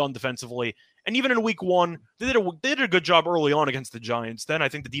to get it done defensively. And even in week 1, they did a good job early on against the Giants. Then I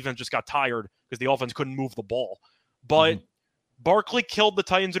think the defense just got tired because the offense couldn't move the ball. But Barkley killed the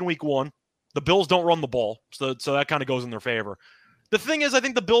Titans in week 1. The Bills don't run the ball, so that kind of goes in their favor. The thing is, I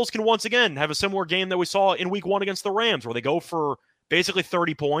think the Bills can once again have a similar game that we saw in week 1 against the Rams, where they go for basically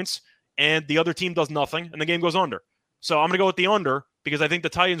 30 points, and the other team does nothing, and the game goes under. So I'm going to go with the under because I think the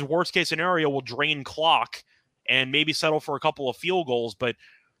Titans' worst-case scenario will drain clock and maybe settle for a couple of field goals, but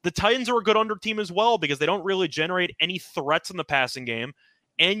the Titans are a good under team as well because they don't really generate any threats in the passing game,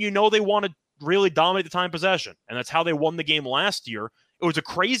 and they want to really dominate the time possession, and that's how they won the game last year. It was a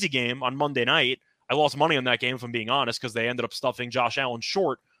crazy game on Monday night. I lost money on that game, if I'm being honest, because they ended up stuffing Josh Allen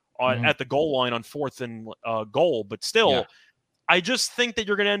short at the goal line on 4th and goal, but still, I just think that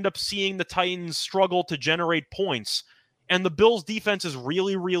you're going to end up seeing the Titans struggle to generate points, and the Bills' defense is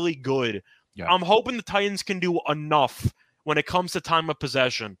really, really good. Yeah. I'm hoping the Titans can do enough when it comes to time of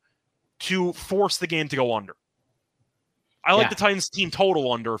possession to force the game to go under. I like the Titans team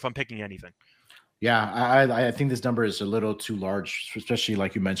total under if I'm picking anything. Yeah, I think this number is a little too large, especially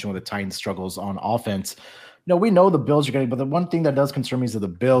like you mentioned with the Titans struggles on offense. We know the Bills are going to, but the one thing that does concern me is that the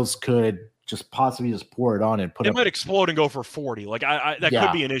Bills could just possibly just pour it on and put it. They might explode and go for 40. Like that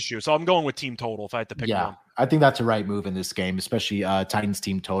could be an issue. So I'm going with team total if I had to pick one. I think that's the right move in this game, especially Titans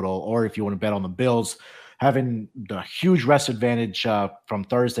team total, or if you want to bet on the Bills having the huge rest advantage from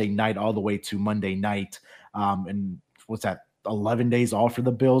Thursday night all the way to Monday night. And what's that? 11 days off for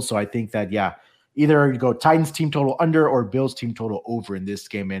the Bills. So I think that, yeah, either you go Titans team total under or Bills team total over in this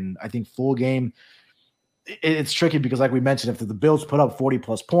game. And I think full game, it's tricky because, like we mentioned, if the Bills put up 40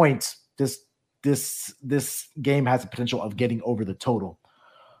 plus points, this game has the potential of getting over the total.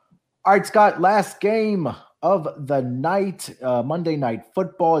 All right, Scott, last game of the night, Monday Night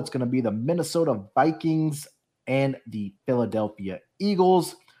Football. It's going to be the Minnesota Vikings and the Philadelphia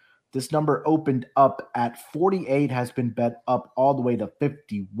Eagles. This number opened up at 48, has been bet up all the way to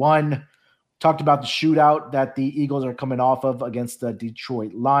 51. Talked about the shootout that the Eagles are coming off of against the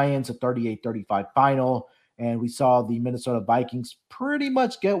Detroit Lions, a 38-35 final. And we saw the Minnesota Vikings pretty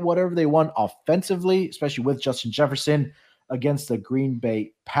much get whatever they want offensively, especially with Justin Jefferson against the Green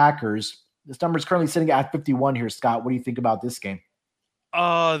Bay Packers. This number is currently sitting at 51 here, Scott. What do you think about this game?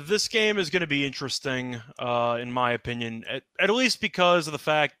 This game is going to be interesting, in my opinion, at least because of the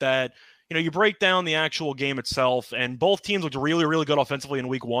fact that, you break down the actual game itself, and both teams looked really, really good offensively in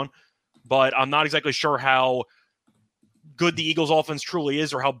week one, but I'm not exactly sure how good the Eagles offense truly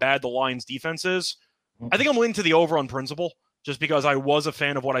is or how bad the Lions defense is. I think I'm leaning to the over on principle, just because I was a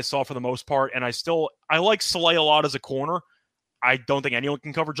fan of what I saw for the most part, and I like Slay a lot as a corner. I don't think anyone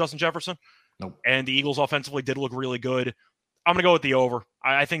can cover Justin Jefferson. Nope. And the Eagles offensively did look really good. I'm going to go with the over.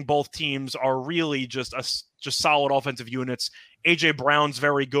 I think both teams are really just solid offensive units. A.J. Brown's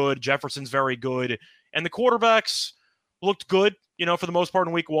very good. Jefferson's very good. And the quarterbacks looked good, for the most part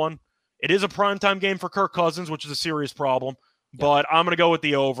in week one. It is a primetime game for Kirk Cousins, which is a serious problem. Yeah. But I'm going to go with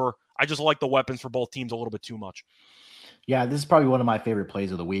the over. I just like the weapons for both teams a little bit too much. Yeah, this is probably one of my favorite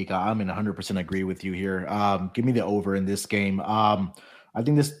plays of the week. I'm in 100% agree with you here. Give me the over in this game. I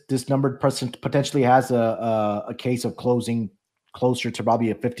think this number potentially has a case of closing closer to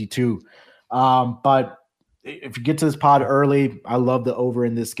probably a 52. But if you get to this pod early, I love the over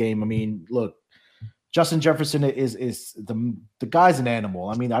in this game. I mean, look, Justin Jefferson is the guy's an animal.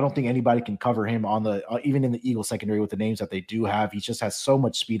 I mean, I don't think anybody can cover him on the even in the Eagles secondary with the names that they do have. He just has so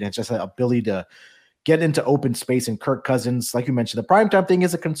much speed and just that ability to get into open space. And Kirk Cousins, like you mentioned, the primetime thing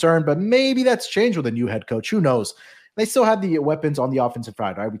is a concern, but maybe that's changed with a new head coach. Who knows? They still have the weapons on the offensive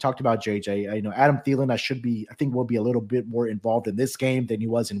side, right? We talked about JJ. Adam Thielen, I think will be a little bit more involved in this game than he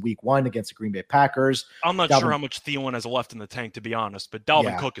was in week one against the Green Bay Packers. I'm not sure how much Thielen has left in the tank, to be honest, but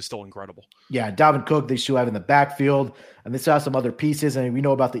Dalvin Cook is still incredible. Yeah, Dalvin Cook, they still have in the backfield, and they still have some other pieces. And we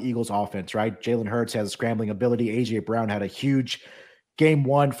know about the Eagles offense, right? Jalen Hurts has a scrambling ability. A.J. Brown had a huge game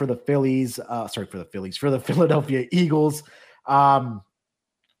one for the Philadelphia Eagles.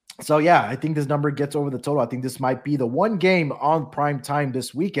 So, yeah, I think this number gets over the total. I think this might be the one game on prime time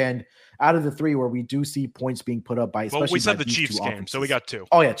this weekend out of the three where we do see points being put up by, especially we said the Chiefs game, offenses. So we got two.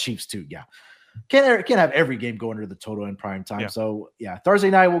 Oh, yeah, Chiefs too, yeah. Can't have every game go under the total in prime time. Yeah. So, yeah, Thursday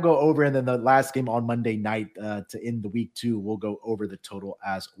night we'll go over, and then the last game on Monday night to end the week two, we'll go over the total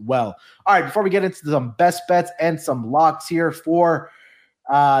as well. All right, before we get into some best bets and some locks here for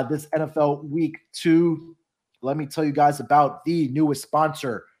this NFL week two, let me tell you guys about the newest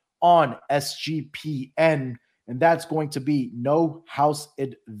sponsor on SGPN, and that's going to be No House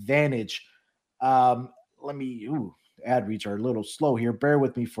Advantage. Ad reads are a little slow here. Bear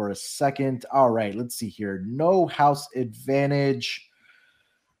with me for a second. All right, let's see here. No House Advantage.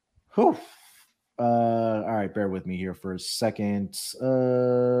 All right, bear with me here for a second.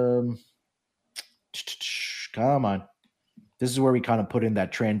 Come on. This is where we kind of put in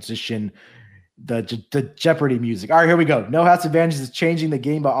that transition, the Jeopardy music. All right, here we go. No House Advantage is changing the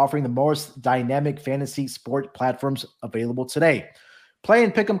game by offering the most dynamic fantasy sport platforms available today. Play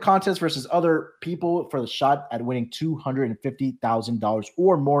and pick'em contests versus other people for the shot at winning $250,000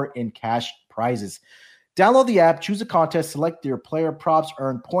 or more in cash prizes. Download the app, choose a contest, select your player props,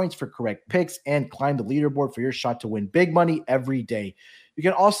 earn points for correct picks, and climb the leaderboard for your shot to win big money every day. You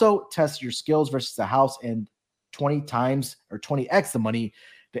can also test your skills versus the house and 20 times or 20x the money,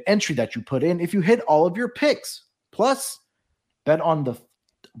 the entry that you put in if you hit all of your picks. Plus, bet on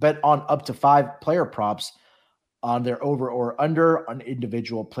up to 5 player props on their over or under on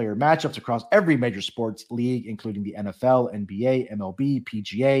individual player matchups across every major sports league, including the NFL, NBA, MLB,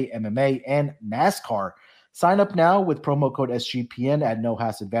 PGA, MMA, and NASCAR. Sign up now with promo code SGPN at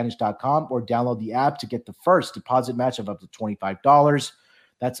nohouseadvantage.com or download the app to get the first deposit match of up to $25.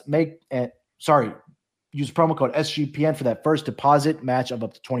 Use promo code SGPN for that first deposit match of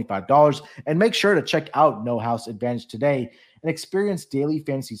up to $25. And make sure to check out No House Advantage today and experience daily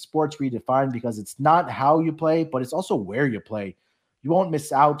fantasy sports redefined, because it's not how you play, but it's also where you play. You won't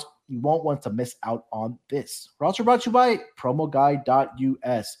miss out. You won't want to miss out on this. We're also brought to you by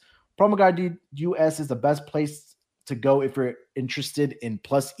PromoGuide.us. PromoGuide.us is the best place to go if you're interested in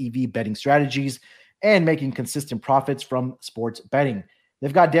plus EV betting strategies. and making consistent profits from sports betting.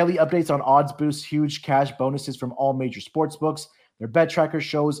 They've got daily updates on odds boosts, huge cash bonuses from all major sports books. Their bet tracker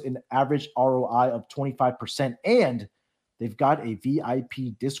shows an average ROI of 25%, and they've got a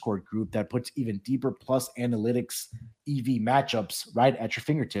VIP Discord group that puts even deeper plus analytics EV matchups right at your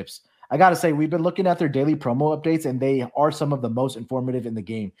fingertips. I got to say, we've been looking at their daily promo updates, and they are some of the most informative in the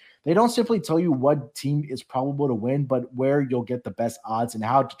game. They don't simply tell you what team is probable to win, but where you'll get the best odds and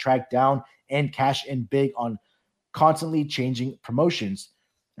how to track down and cash in big on constantly changing promotions.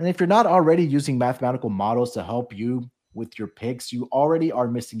 And if you're not already using mathematical models to help you with your picks, you already are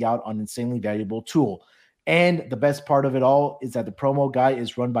missing out on an insanely valuable tool. And the best part of it all is that the promo guy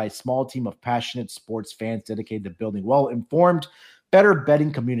is run by a small team of passionate sports fans dedicated to building well-informed, better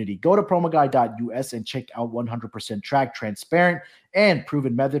betting community. Go to promoguy.us and check out 100% tracked, transparent, and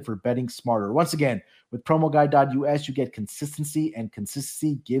proven method for betting smarter. Once again, with promoguy.us, you get consistency, and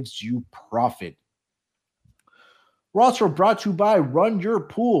consistency gives you profit. We're also brought to you by Run Your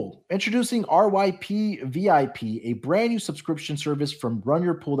Pool. Introducing RYP VIP, a brand new subscription service from Run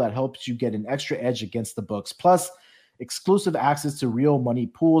Your Pool that helps you get an extra edge against the books, plus exclusive access to real money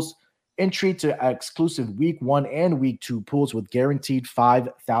pools, entry to exclusive week 1 and week 2 pools with guaranteed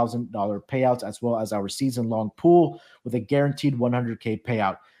 $5,000 payouts, as well as our season-long pool with a guaranteed $100K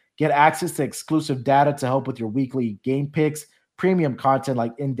payout. Get access to exclusive data to help with your weekly game picks, premium content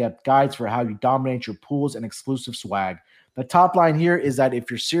like in-depth guides for how you dominate your pools, and exclusive swag. The top line here is that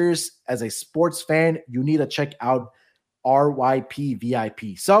if you're serious as a sports fan, you need to check out RYP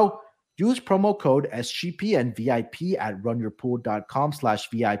VIP. So use promo code SGPNVIP at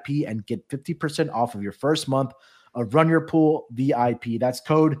runyourpool.com/VIP and get 50% off of your first month of Run Your Pool VIP. That's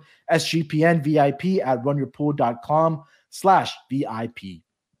code SGPNVIP at runyourpool.com/VIP.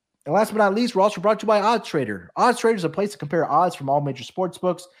 And last but not least, we're also brought to you by OddsTrader. OddsTrader is a place to compare odds from all major sports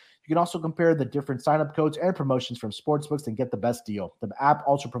books. You can also compare the different sign-up codes and promotions from sportsbooks and get the best deal. The app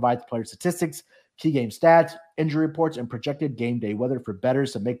also provides player statistics, key game stats, injury reports, and projected game day weather for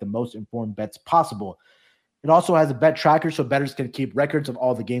bettors to make the most informed bets possible. It also has a bet tracker so bettors can keep records of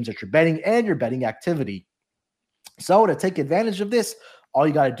all the games that you're betting and your betting activity. So to take advantage of this, all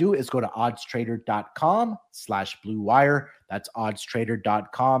you got to do is go to oddstrader.com/Blue Wire. That's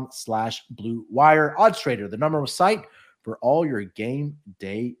oddstrader.com/Blue Wire. OddsTrader, the number one site for all your game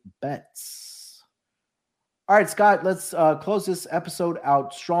day bets. All right, Scott, let's close this episode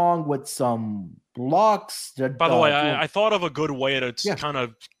out strong with some blocks. By the way, I thought of a good way to kind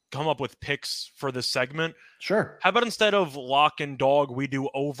of come up with picks for this segment. Sure. How about instead of lock and dog, we do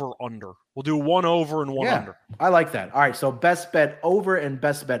over under? We'll do one over and one under. I like that. All right, so best bet over and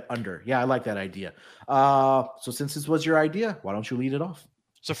best bet under. Yeah, I like that idea. So since this was your idea, why don't you lead it off?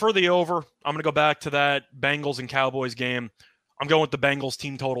 So for the over, I'm going to go back to that Bengals and Cowboys game. I'm going with the Bengals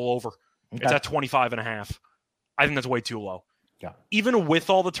team total over. Okay. It's at 25.5. I think that's way too low. Yeah. Even with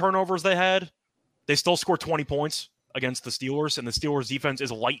all the turnovers they had, they still scored 20 points against the Steelers, and the Steelers defense is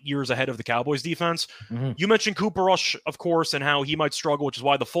light years ahead of the Cowboys defense. Mm-hmm. You mentioned Cooper Rush, of course, and how he might struggle, which is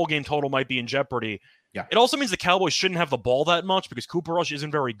why the full game total might be in jeopardy. Yeah. It also means the Cowboys shouldn't have the ball that much because Cooper Rush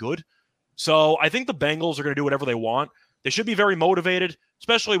isn't very good. So I think the Bengals are going to do whatever they want. They should be very motivated,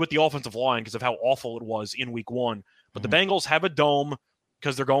 especially with the offensive line because of how awful it was in week 1. But the Bengals have a dome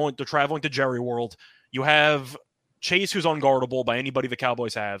because they're traveling to Jerry World. You have Chase, who's unguardable by anybody the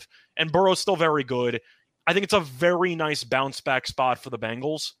Cowboys have, and Burrow's still very good. I think it's a very nice bounce back spot for the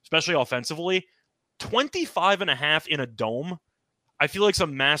Bengals, especially offensively. 25.5 in a dome. I feel like it's a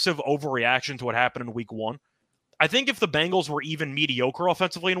massive overreaction to what happened in week 1. I think if the Bengals were even mediocre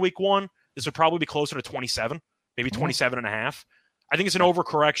offensively in week 1, this would probably be closer to 27, maybe 27.5. I think it's an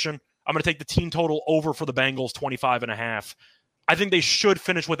overcorrection. I'm going to take the team total over for the Bengals, 25.5. I think they should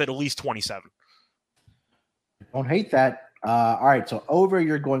finish with at least 27. Don't hate that. All right, so over,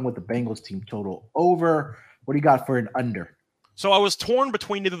 you're going with the Bengals team total over. What do you got for an under? So I was torn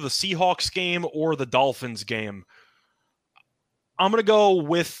between either the Seahawks game or the Dolphins game. I'm going to go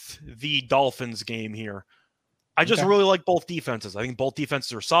with the Dolphins game here. I just really like both defenses. I think both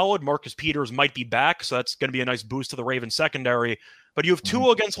defenses are solid. Marcus Peters might be back, so that's going to be a nice boost to the Ravens secondary. But you have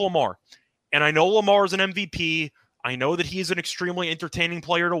Tua against Lamar. And I know Lamar is an MVP. I know that he's an extremely entertaining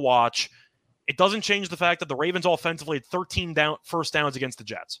player to watch. It doesn't change the fact that the Ravens offensively had 13 first downs against the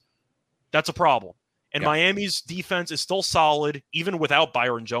Jets. That's a problem. And Miami's defense is still solid. Even without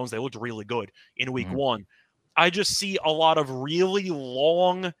Byron Jones, they looked really good in week 1. I just see a lot of really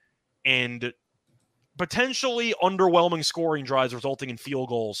long and potentially underwhelming scoring drives resulting in field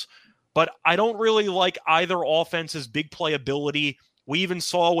goals. But I don't really like either offense's big play ability. We even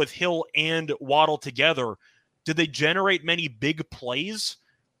saw with Hill and Waddle together, did they generate many big plays?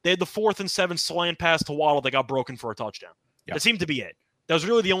 They had the 4th and 7 slant pass to Waddle that got broken for a touchdown. Yeah. That seemed to be it. That was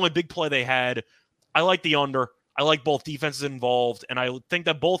really the only big play they had. I like the under. I like both defenses involved, and I think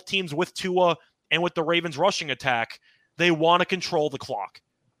that both teams with Tua and with the Ravens rushing attack, they want to control the clock.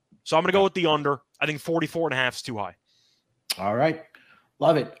 So I'm going to go with the under. I think 44.5 is too high. All right.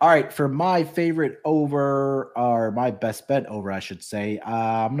 Love it. All right. For my favorite over, or my best bet over, I should say,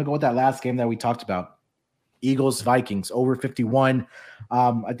 I'm going to go with that last game that we talked about. Eagles, Vikings, over 51.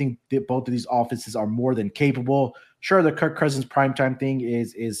 I think that both of these offenses are more than capable. Sure, the Kirk Cousins primetime thing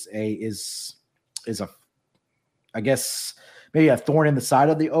is a I guess maybe a thorn in the side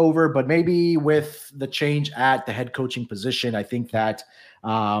of the over, but maybe with the change at the head coaching position, I think that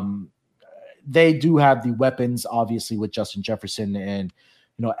they do have the weapons, obviously, with Justin Jefferson, and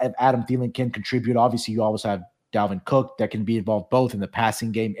Adam Thielen can contribute. Obviously, you always have Dalvin Cook that can be involved both in the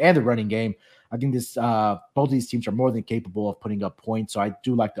passing game and the running game. I think both of these teams are more than capable of putting up points, so I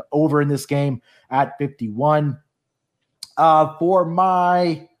do like the over in this game at 51. For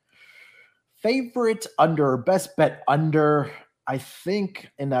my favorite under, best bet under, I think,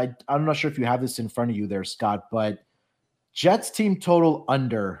 and I'm not sure if you have this in front of you there, Scott, but Jets team total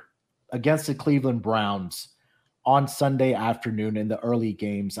under against the Cleveland Browns on Sunday afternoon in the early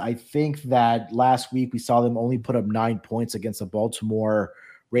games. I think that last week we saw them only put up 9 points against the Baltimore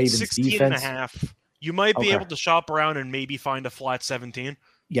Ravens 16 defense. and a half. You might be able to shop around and maybe find a flat 17.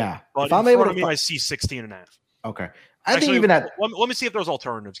 Yeah. But if I'm able to, I see 16 and a half. Okay. I think even at let me see if there's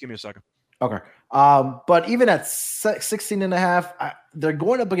alternatives. Give me a second. Okay. But even at 16 and a half, they're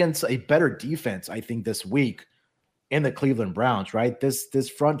going up against a better defense, I think, this week in the Cleveland Browns, right? This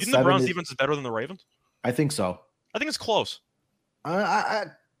front seven. The Browns defense is better than the Ravens? I think so. I think it's close.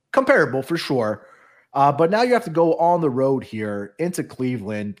 Comparable for sure. But now you have to go on the road here into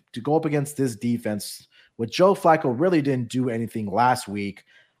Cleveland to go up against this defense, with Joe Flacco really didn't do anything last week.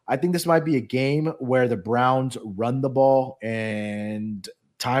 I think this might be a game where the Browns run the ball and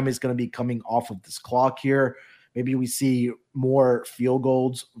time is going to be coming off of this clock here. Maybe we see more field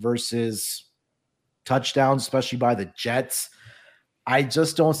goals versus touchdowns, especially by the Jets. I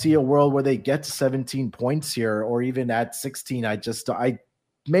just don't see a world where they get to 17 points here, or even at 16.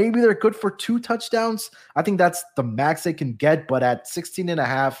 Maybe they're good for 2 touchdowns. I think that's the max they can get, but at 16 and a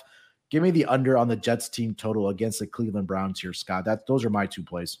half, give me the under on the Jets team total against the Cleveland Browns here, Scott. Those are my 2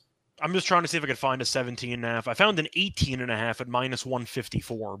 plays. I'm just trying to see if I could find a 17 and a half. I found an 18 and a half at minus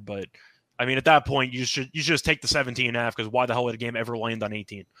 154, but I mean, at that point, you should just take the 17 and a half, because why the hell would a game ever land on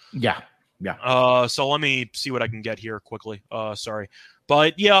 18? Yeah. So let me see what I can get here quickly. Sorry.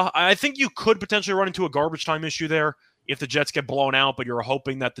 But yeah, I think you could potentially run into a garbage time issue there if the Jets get blown out, but you're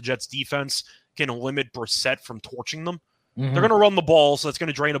hoping that the Jets defense can limit Brissett from torching them. Mm-hmm. They're going to run the ball, so that's going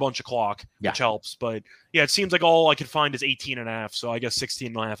to drain a bunch of clock, which helps. But yeah, it seems like all I could find is 18 and a half, so I guess 16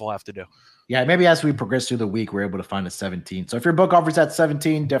 and a half I'll have to do. Yeah, maybe as we progress through the week, we're able to find a 17. So if your book offers at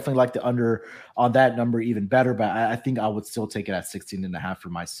 17, definitely like the under on that number even better, but I think I would still take it at 16 and a half for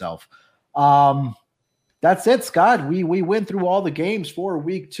myself. That's it, Scott. We went through all the games for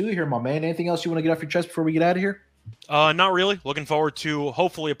week 2 here, my man. Anything else you want to get off your chest before we get out of here? Not really. Looking forward to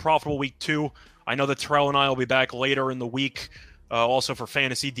hopefully a profitable week 2. I know that Terrell and I will be back later in the week, also for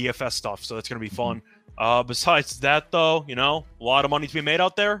fantasy DFS stuff, so that's going to be fun. Besides that, though, a lot of money to be made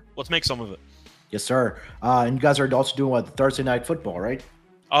out there. Let's make some of it. Yes, sir. And you guys are also doing Thursday night football, right?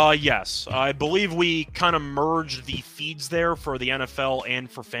 Yes. I believe we kind of merged the feeds there for the NFL and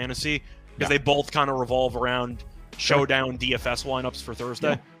for fantasy, because they both kind of revolve around showdown DFS lineups for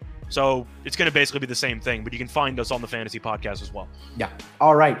Thursday. Yeah. So it's going to basically be the same thing, but you can find us on the fantasy podcast as well. Yeah.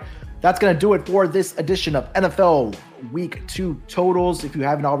 All right. That's going to do it for this edition of NFL Week 2 Totals. If you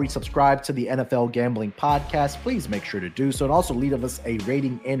haven't already subscribed to the NFL Gambling Podcast, please make sure to do so. And also leave us a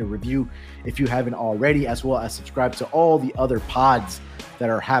rating and a review if you haven't already, as well as subscribe to all the other pods that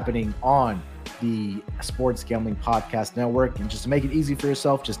are happening on the Sports Gambling Podcast Network. And just to make it easy for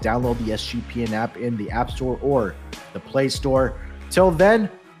yourself, just download the SGPN app in the App Store or the Play Store. Till then,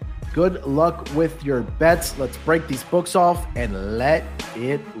 good luck with your bets. Let's break these books off and let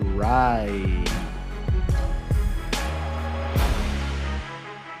it ride.